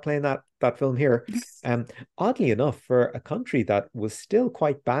 Mm. you're not playing that film here. Oddly enough, for a country that was still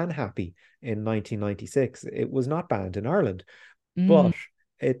quite ban happy in 1996, it was not banned in Ireland, Mm. but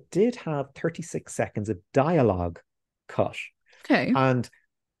it did have 36 seconds of dialogue cut. Okay. And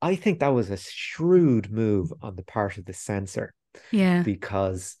I think that was a shrewd move on the part of the censor, Yeah.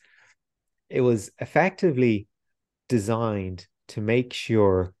 because it was effectively designed to make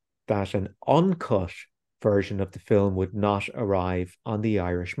sure that an uncut version of the film would not arrive on the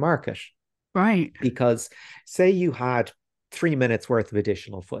Irish market. Right. Because say you had 3 minutes worth of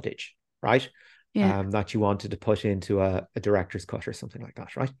additional footage, right? Yeah. That you wanted to put into a director's cut or something like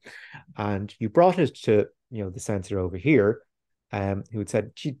that, right? And you brought it to, the censor over here, who had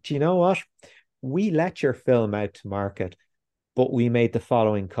said, do you know what? We let your film out to market, but we made the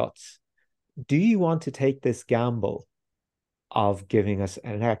following cuts. Do you want to take this gamble of giving us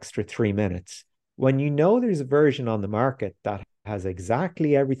an extra 3 minutes when you know there's a version on the market that has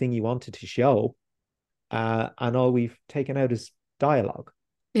exactly everything you wanted to show, and all we've taken out is dialogue?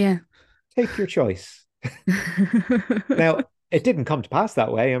 Yeah. Take your choice. Now, it didn't come to pass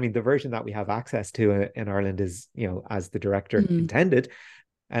that way. I mean, the version that we have access to in Ireland is, as the director Mm. intended.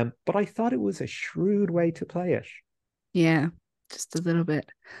 But I thought it was a shrewd way to play it. Yeah. Just a little bit.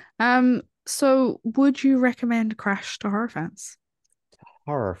 So would you recommend Crash to horror fans?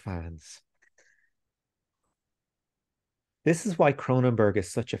 Horror fans. This is why Cronenberg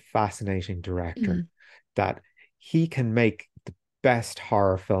is such a fascinating director, Mm. that he can make the best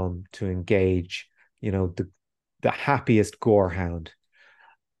horror film to engage, the happiest gorehound.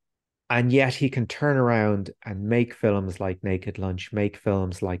 And yet he can turn around and make films like Naked Lunch, make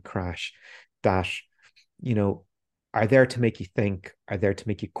films like Crash, that, you know, are there to make you think, are there to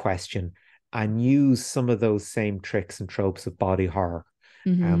make you question, and use some of those same tricks and tropes of body horror,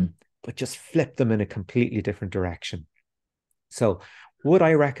 Mhm. but just flip them in a completely different direction. So, would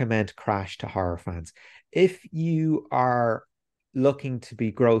I recommend Crash to horror fans? If you are looking to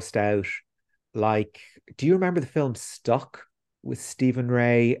be grossed out, like, do you remember the film Stuck with Stephen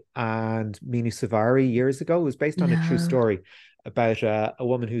Ray and Minu Savari years ago? It was based on a true No. story about a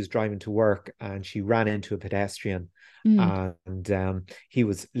woman who's driving to work and she ran into a pedestrian, Mm. and he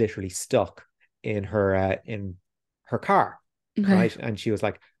was literally stuck in her car, Okay. right? And she was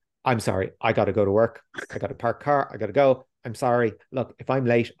like, I'm sorry, I got to go to work. I got to park car. I got to go. I'm sorry. Look, if I'm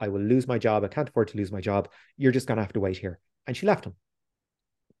late, I will lose my job. I can't afford to lose my job. You're just going to have to wait here. And she left him.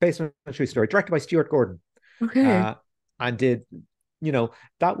 Based on a true story, directed by Stuart Gordon. Okay. Uh, and did,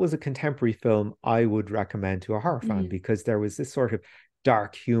 that was a contemporary film I would recommend to a horror fan, Mm. because there was this sort of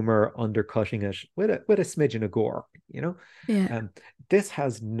dark humor undercutting it with a smidgen of gore, Yeah. Um, this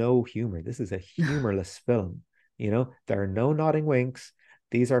has no humor. This is a humorless film. There are no nodding winks.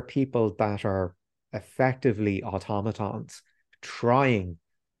 These are people that are effectively automatons trying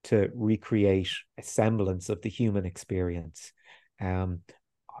to recreate a semblance of the human experience.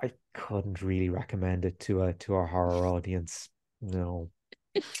 I couldn't really recommend it to a horror audience. No.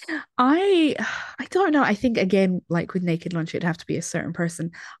 I I don't know. I think again, like with Naked Lunch, it'd have to be a certain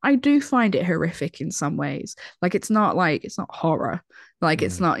person. I do find it horrific in some ways. Like it's not horror. Like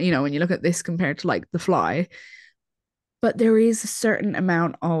it's Mm, not, when you look at this compared to like The Fly, but there is a certain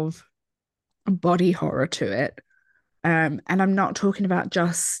amount of body horror to it. And I'm not talking about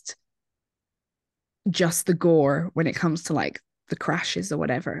just the gore when it comes to like the crashes or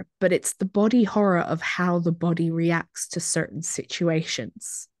whatever, but it's the body horror of how the body reacts to certain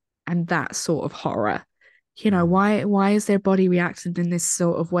situations and that sort of horror. mm, Why is their body reacting in this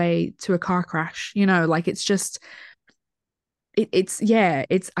sort of way to a car crash? Like it's just it's yeah,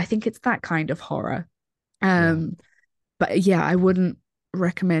 it's I think it's that kind of horror. yeah. But yeah, I wouldn't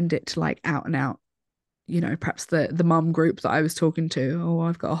recommend it to like out and out, perhaps the mum group that I was talking to. Oh,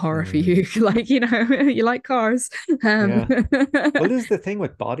 I've got a horror for Mm, you. Like, you like cars. yeah. Well, this is the thing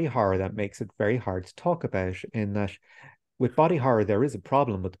with body horror that makes it very hard to talk about, in that with body horror, there is a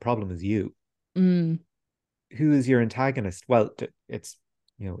problem, but the problem is you. Mm, Who is your antagonist? Well, it's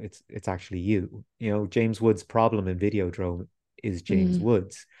actually you. James Woods' problem in Videodrome is James mm,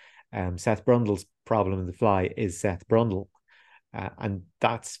 Woods. Seth Brundle's problem in The Fly is Seth Brundle. And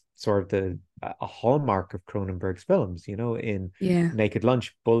that's sort of a hallmark of Cronenberg's films. In yeah. Naked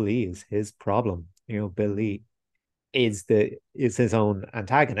Lunch, Bull Lee is his problem. Bill Lee is his own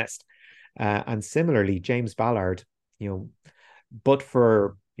antagonist. And similarly, James Ballard, you know, but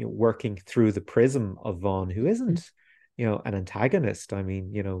for working through the prism of Vaughn, who Mm, isn't, an antagonist. I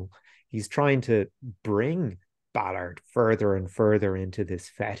mean, he's trying to bring Ballard further and further into this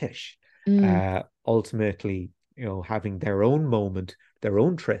fetish. mm, Ultimately, having their own moment, their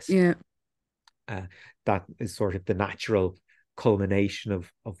own tryst. yeah. Uh, that is sort of the natural culmination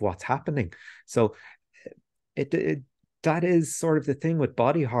of what's happening. So it that is sort of the thing with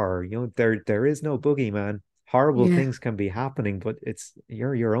body horror. There is no boogeyman. Horrible Yeah. things can be happening, but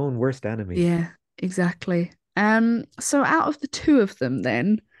you're your own worst enemy. Yeah. Exactly. So out of the two of them,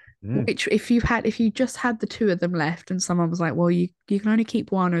 then, Mm, which if you just had the two of them left, and someone was like, "Well, you can only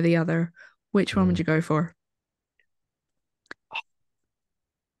keep one or the other," which one would mm. you go for?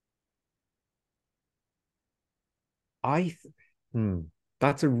 I th- hmm,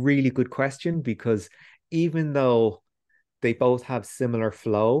 that's a really good question, because even though they both have similar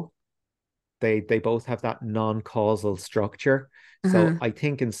flow, they both have that non-causal structure. So Uh-huh. I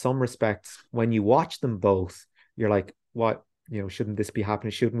think in some respects, when you watch them both, you're like, what, shouldn't this be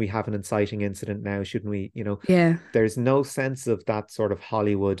happening? Shouldn't we have an inciting incident now? Shouldn't we, Yeah. there's no sense of that sort of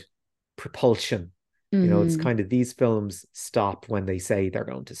Hollywood propulsion. It's Mm, kind of, these films stop when they say they're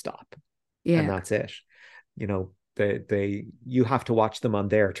going to stop, and yeah. that's it. You have to watch them on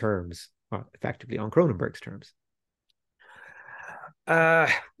their terms, or effectively on Cronenberg's terms. Uh,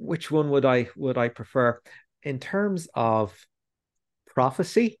 which one would I prefer in terms of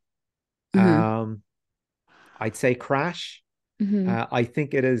prophecy? Mm-hmm. Um, I'd say Crash. Mm-hmm. I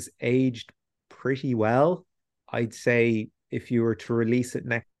think it has aged pretty well. I'd say if you were to release it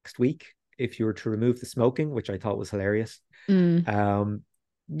next week, if you were to remove the smoking, which I thought was hilarious, Mm, um,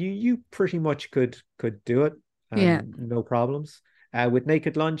 you pretty much could do it, yeah. and no problems. With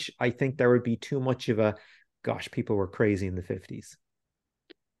Naked Lunch, I think there would be too much of a, gosh, people were crazy in the 50s.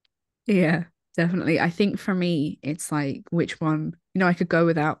 Yeah, definitely. I think for me, it's like which one, I could go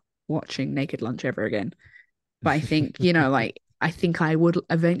without watching Naked Lunch ever again. But I think, like I think I would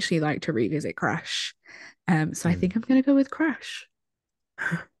eventually like to revisit Crash. So I Hmm. think I'm gonna go with Crash.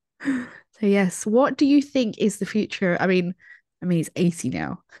 So yes, what do you think is the future? I mean he's 80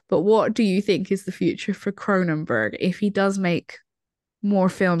 now, but what do you think is the future for Cronenberg if he does make more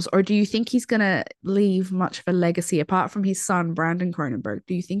films, or do you think he's gonna leave much of a legacy apart from his son Brandon Cronenberg?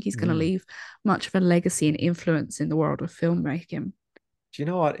 Do you think he's gonna Mm. leave much of a legacy and influence in the world of filmmaking? Do you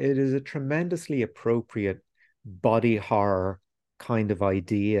know what? It is a tremendously appropriate body horror kind of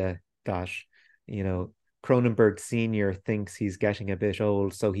idea that, you know, Cronenberg Sr. thinks he's getting a bit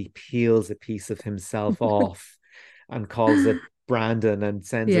old, so he peels a piece of himself off and calls it Brandon and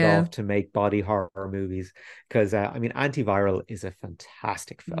sends it Yeah. off to make body horror movies. Because, I mean, Antiviral is a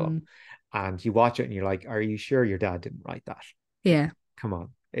fantastic film. Mm, And you watch it and you're like, are you sure your dad didn't write that? yeah. Come on.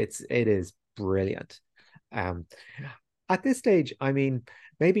 It is brilliant. Um, at this stage, I mean,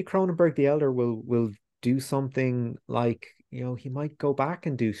 maybe Cronenberg the Elder will do something like, he might go back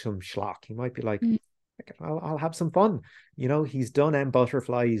and do some schlock. He might be like, Mm, I'll have some fun. He's done M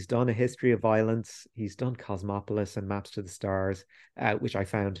Butterfly, he's done A History of Violence, he's done Cosmopolis and Maps to the Stars, which I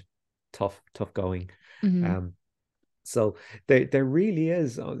found tough going. mhm. Um, So there really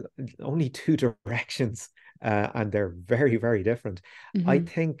is only two directions, and they're very, very different. I Hmm.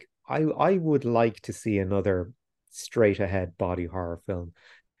 think I would like to see another straight ahead body horror film,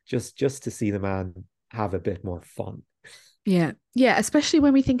 just to see the man have a bit more fun. Yeah. Yeah. Especially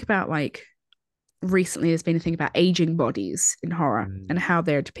when we think about like recently there's been a thing about aging bodies in horror and Mm, how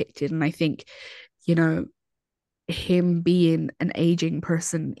they're depicted. And I think, you know, him being an aging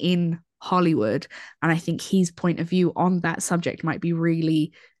person in Hollywood, and I think his point of view on that subject might be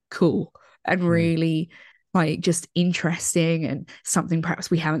really cool and mm, really like just interesting and something perhaps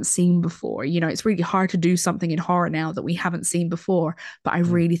we haven't seen before. You know, it's really hard to do something in horror now that we haven't seen before, but I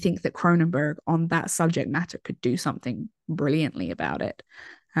mm. really think that Cronenberg on that subject matter could do something brilliantly about it.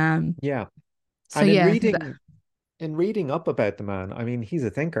 Um, Yeah. so And in yeah, reading up about the man, I mean, he's a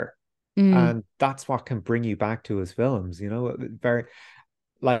thinker. mm, And that's what can bring you back to his films, very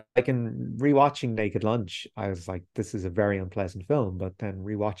like in rewatching Naked Lunch, I was like, this is a very unpleasant film. But then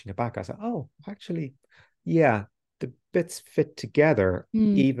rewatching it back, I said, oh, actually, yeah, the bits fit together,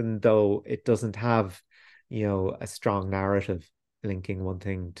 mm, even though it doesn't have, a strong narrative linking one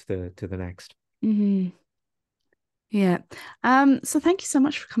thing to the next. mhm. Yeah. So thank you so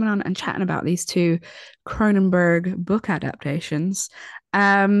much for coming on and chatting about these two Cronenberg book adaptations.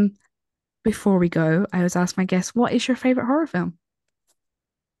 Um, before we go, I always ask my guests, what is your favorite horror film?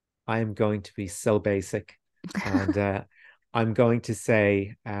 I am going to be so basic, and I'm going to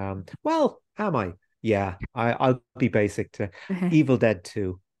say, well, am I? Yeah, I'll be basic to Okay. Evil Dead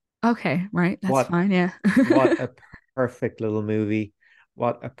 2. Okay, right. That's What fine. Yeah. what a perfect little movie.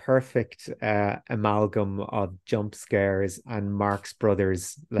 What a perfect amalgam of jump scares and Marx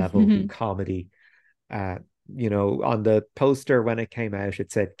Brothers level comedy. Uh, on the poster when it came out,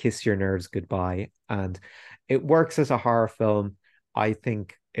 it said "Kiss your nerves goodbye," and it works as a horror film. I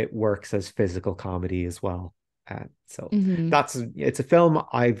think it works as physical comedy as well. So Hmm. it's a film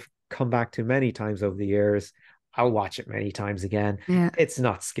I've come back to many times over the years. I'll watch it many times again. Yeah. It's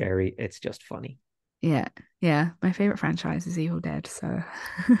not scary, it's just funny. Yeah. Yeah. My favorite franchise is Evil Dead. So,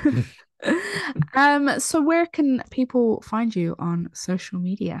 so where can people find you on social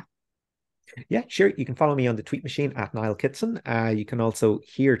media? Yeah, sure. You can follow me on the tweet machine at Niall Kitson. You can also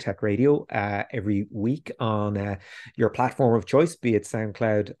hear Tech Radio every week on your platform of choice, be it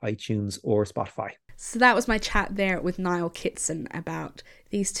SoundCloud, iTunes, or Spotify. So that was my chat there with Niall Kitson about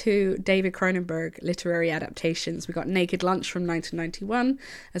these two David Cronenberg literary adaptations. We got Naked Lunch from 1991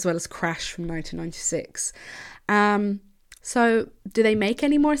 as well as Crash from 1996. So do they make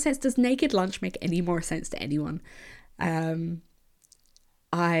any more sense? Does Naked Lunch make any more sense to anyone?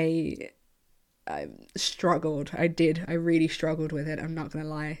 I I struggled. I did. I really struggled with it. I'm not going to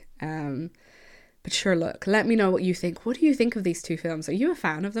lie. But sure, look, let me know what you think. What do you think of these two films? Are you a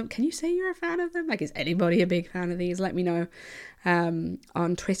fan of them? Can you say you're a fan of them? Like, is anybody a big fan of these? Let me know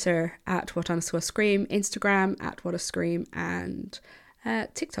on Twitter at @what_scream, Instagram at @what_scream, and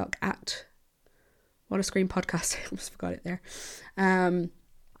TikTok at @what_scream podcast. I almost forgot it there.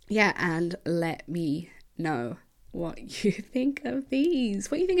 Yeah, and let me know what you think of these.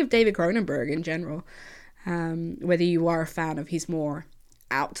 What you think of David Cronenberg in general. Whether you are a fan of his more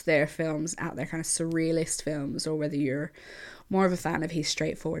out there films, out there kind of surrealist films, or whether you're more of a fan of his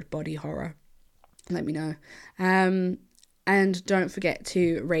straightforward body horror. Let me know. And don't forget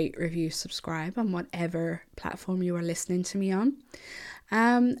to rate, review, subscribe on whatever platform you are listening to me on.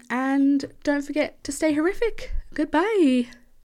 And don't forget to stay horrific. Goodbye.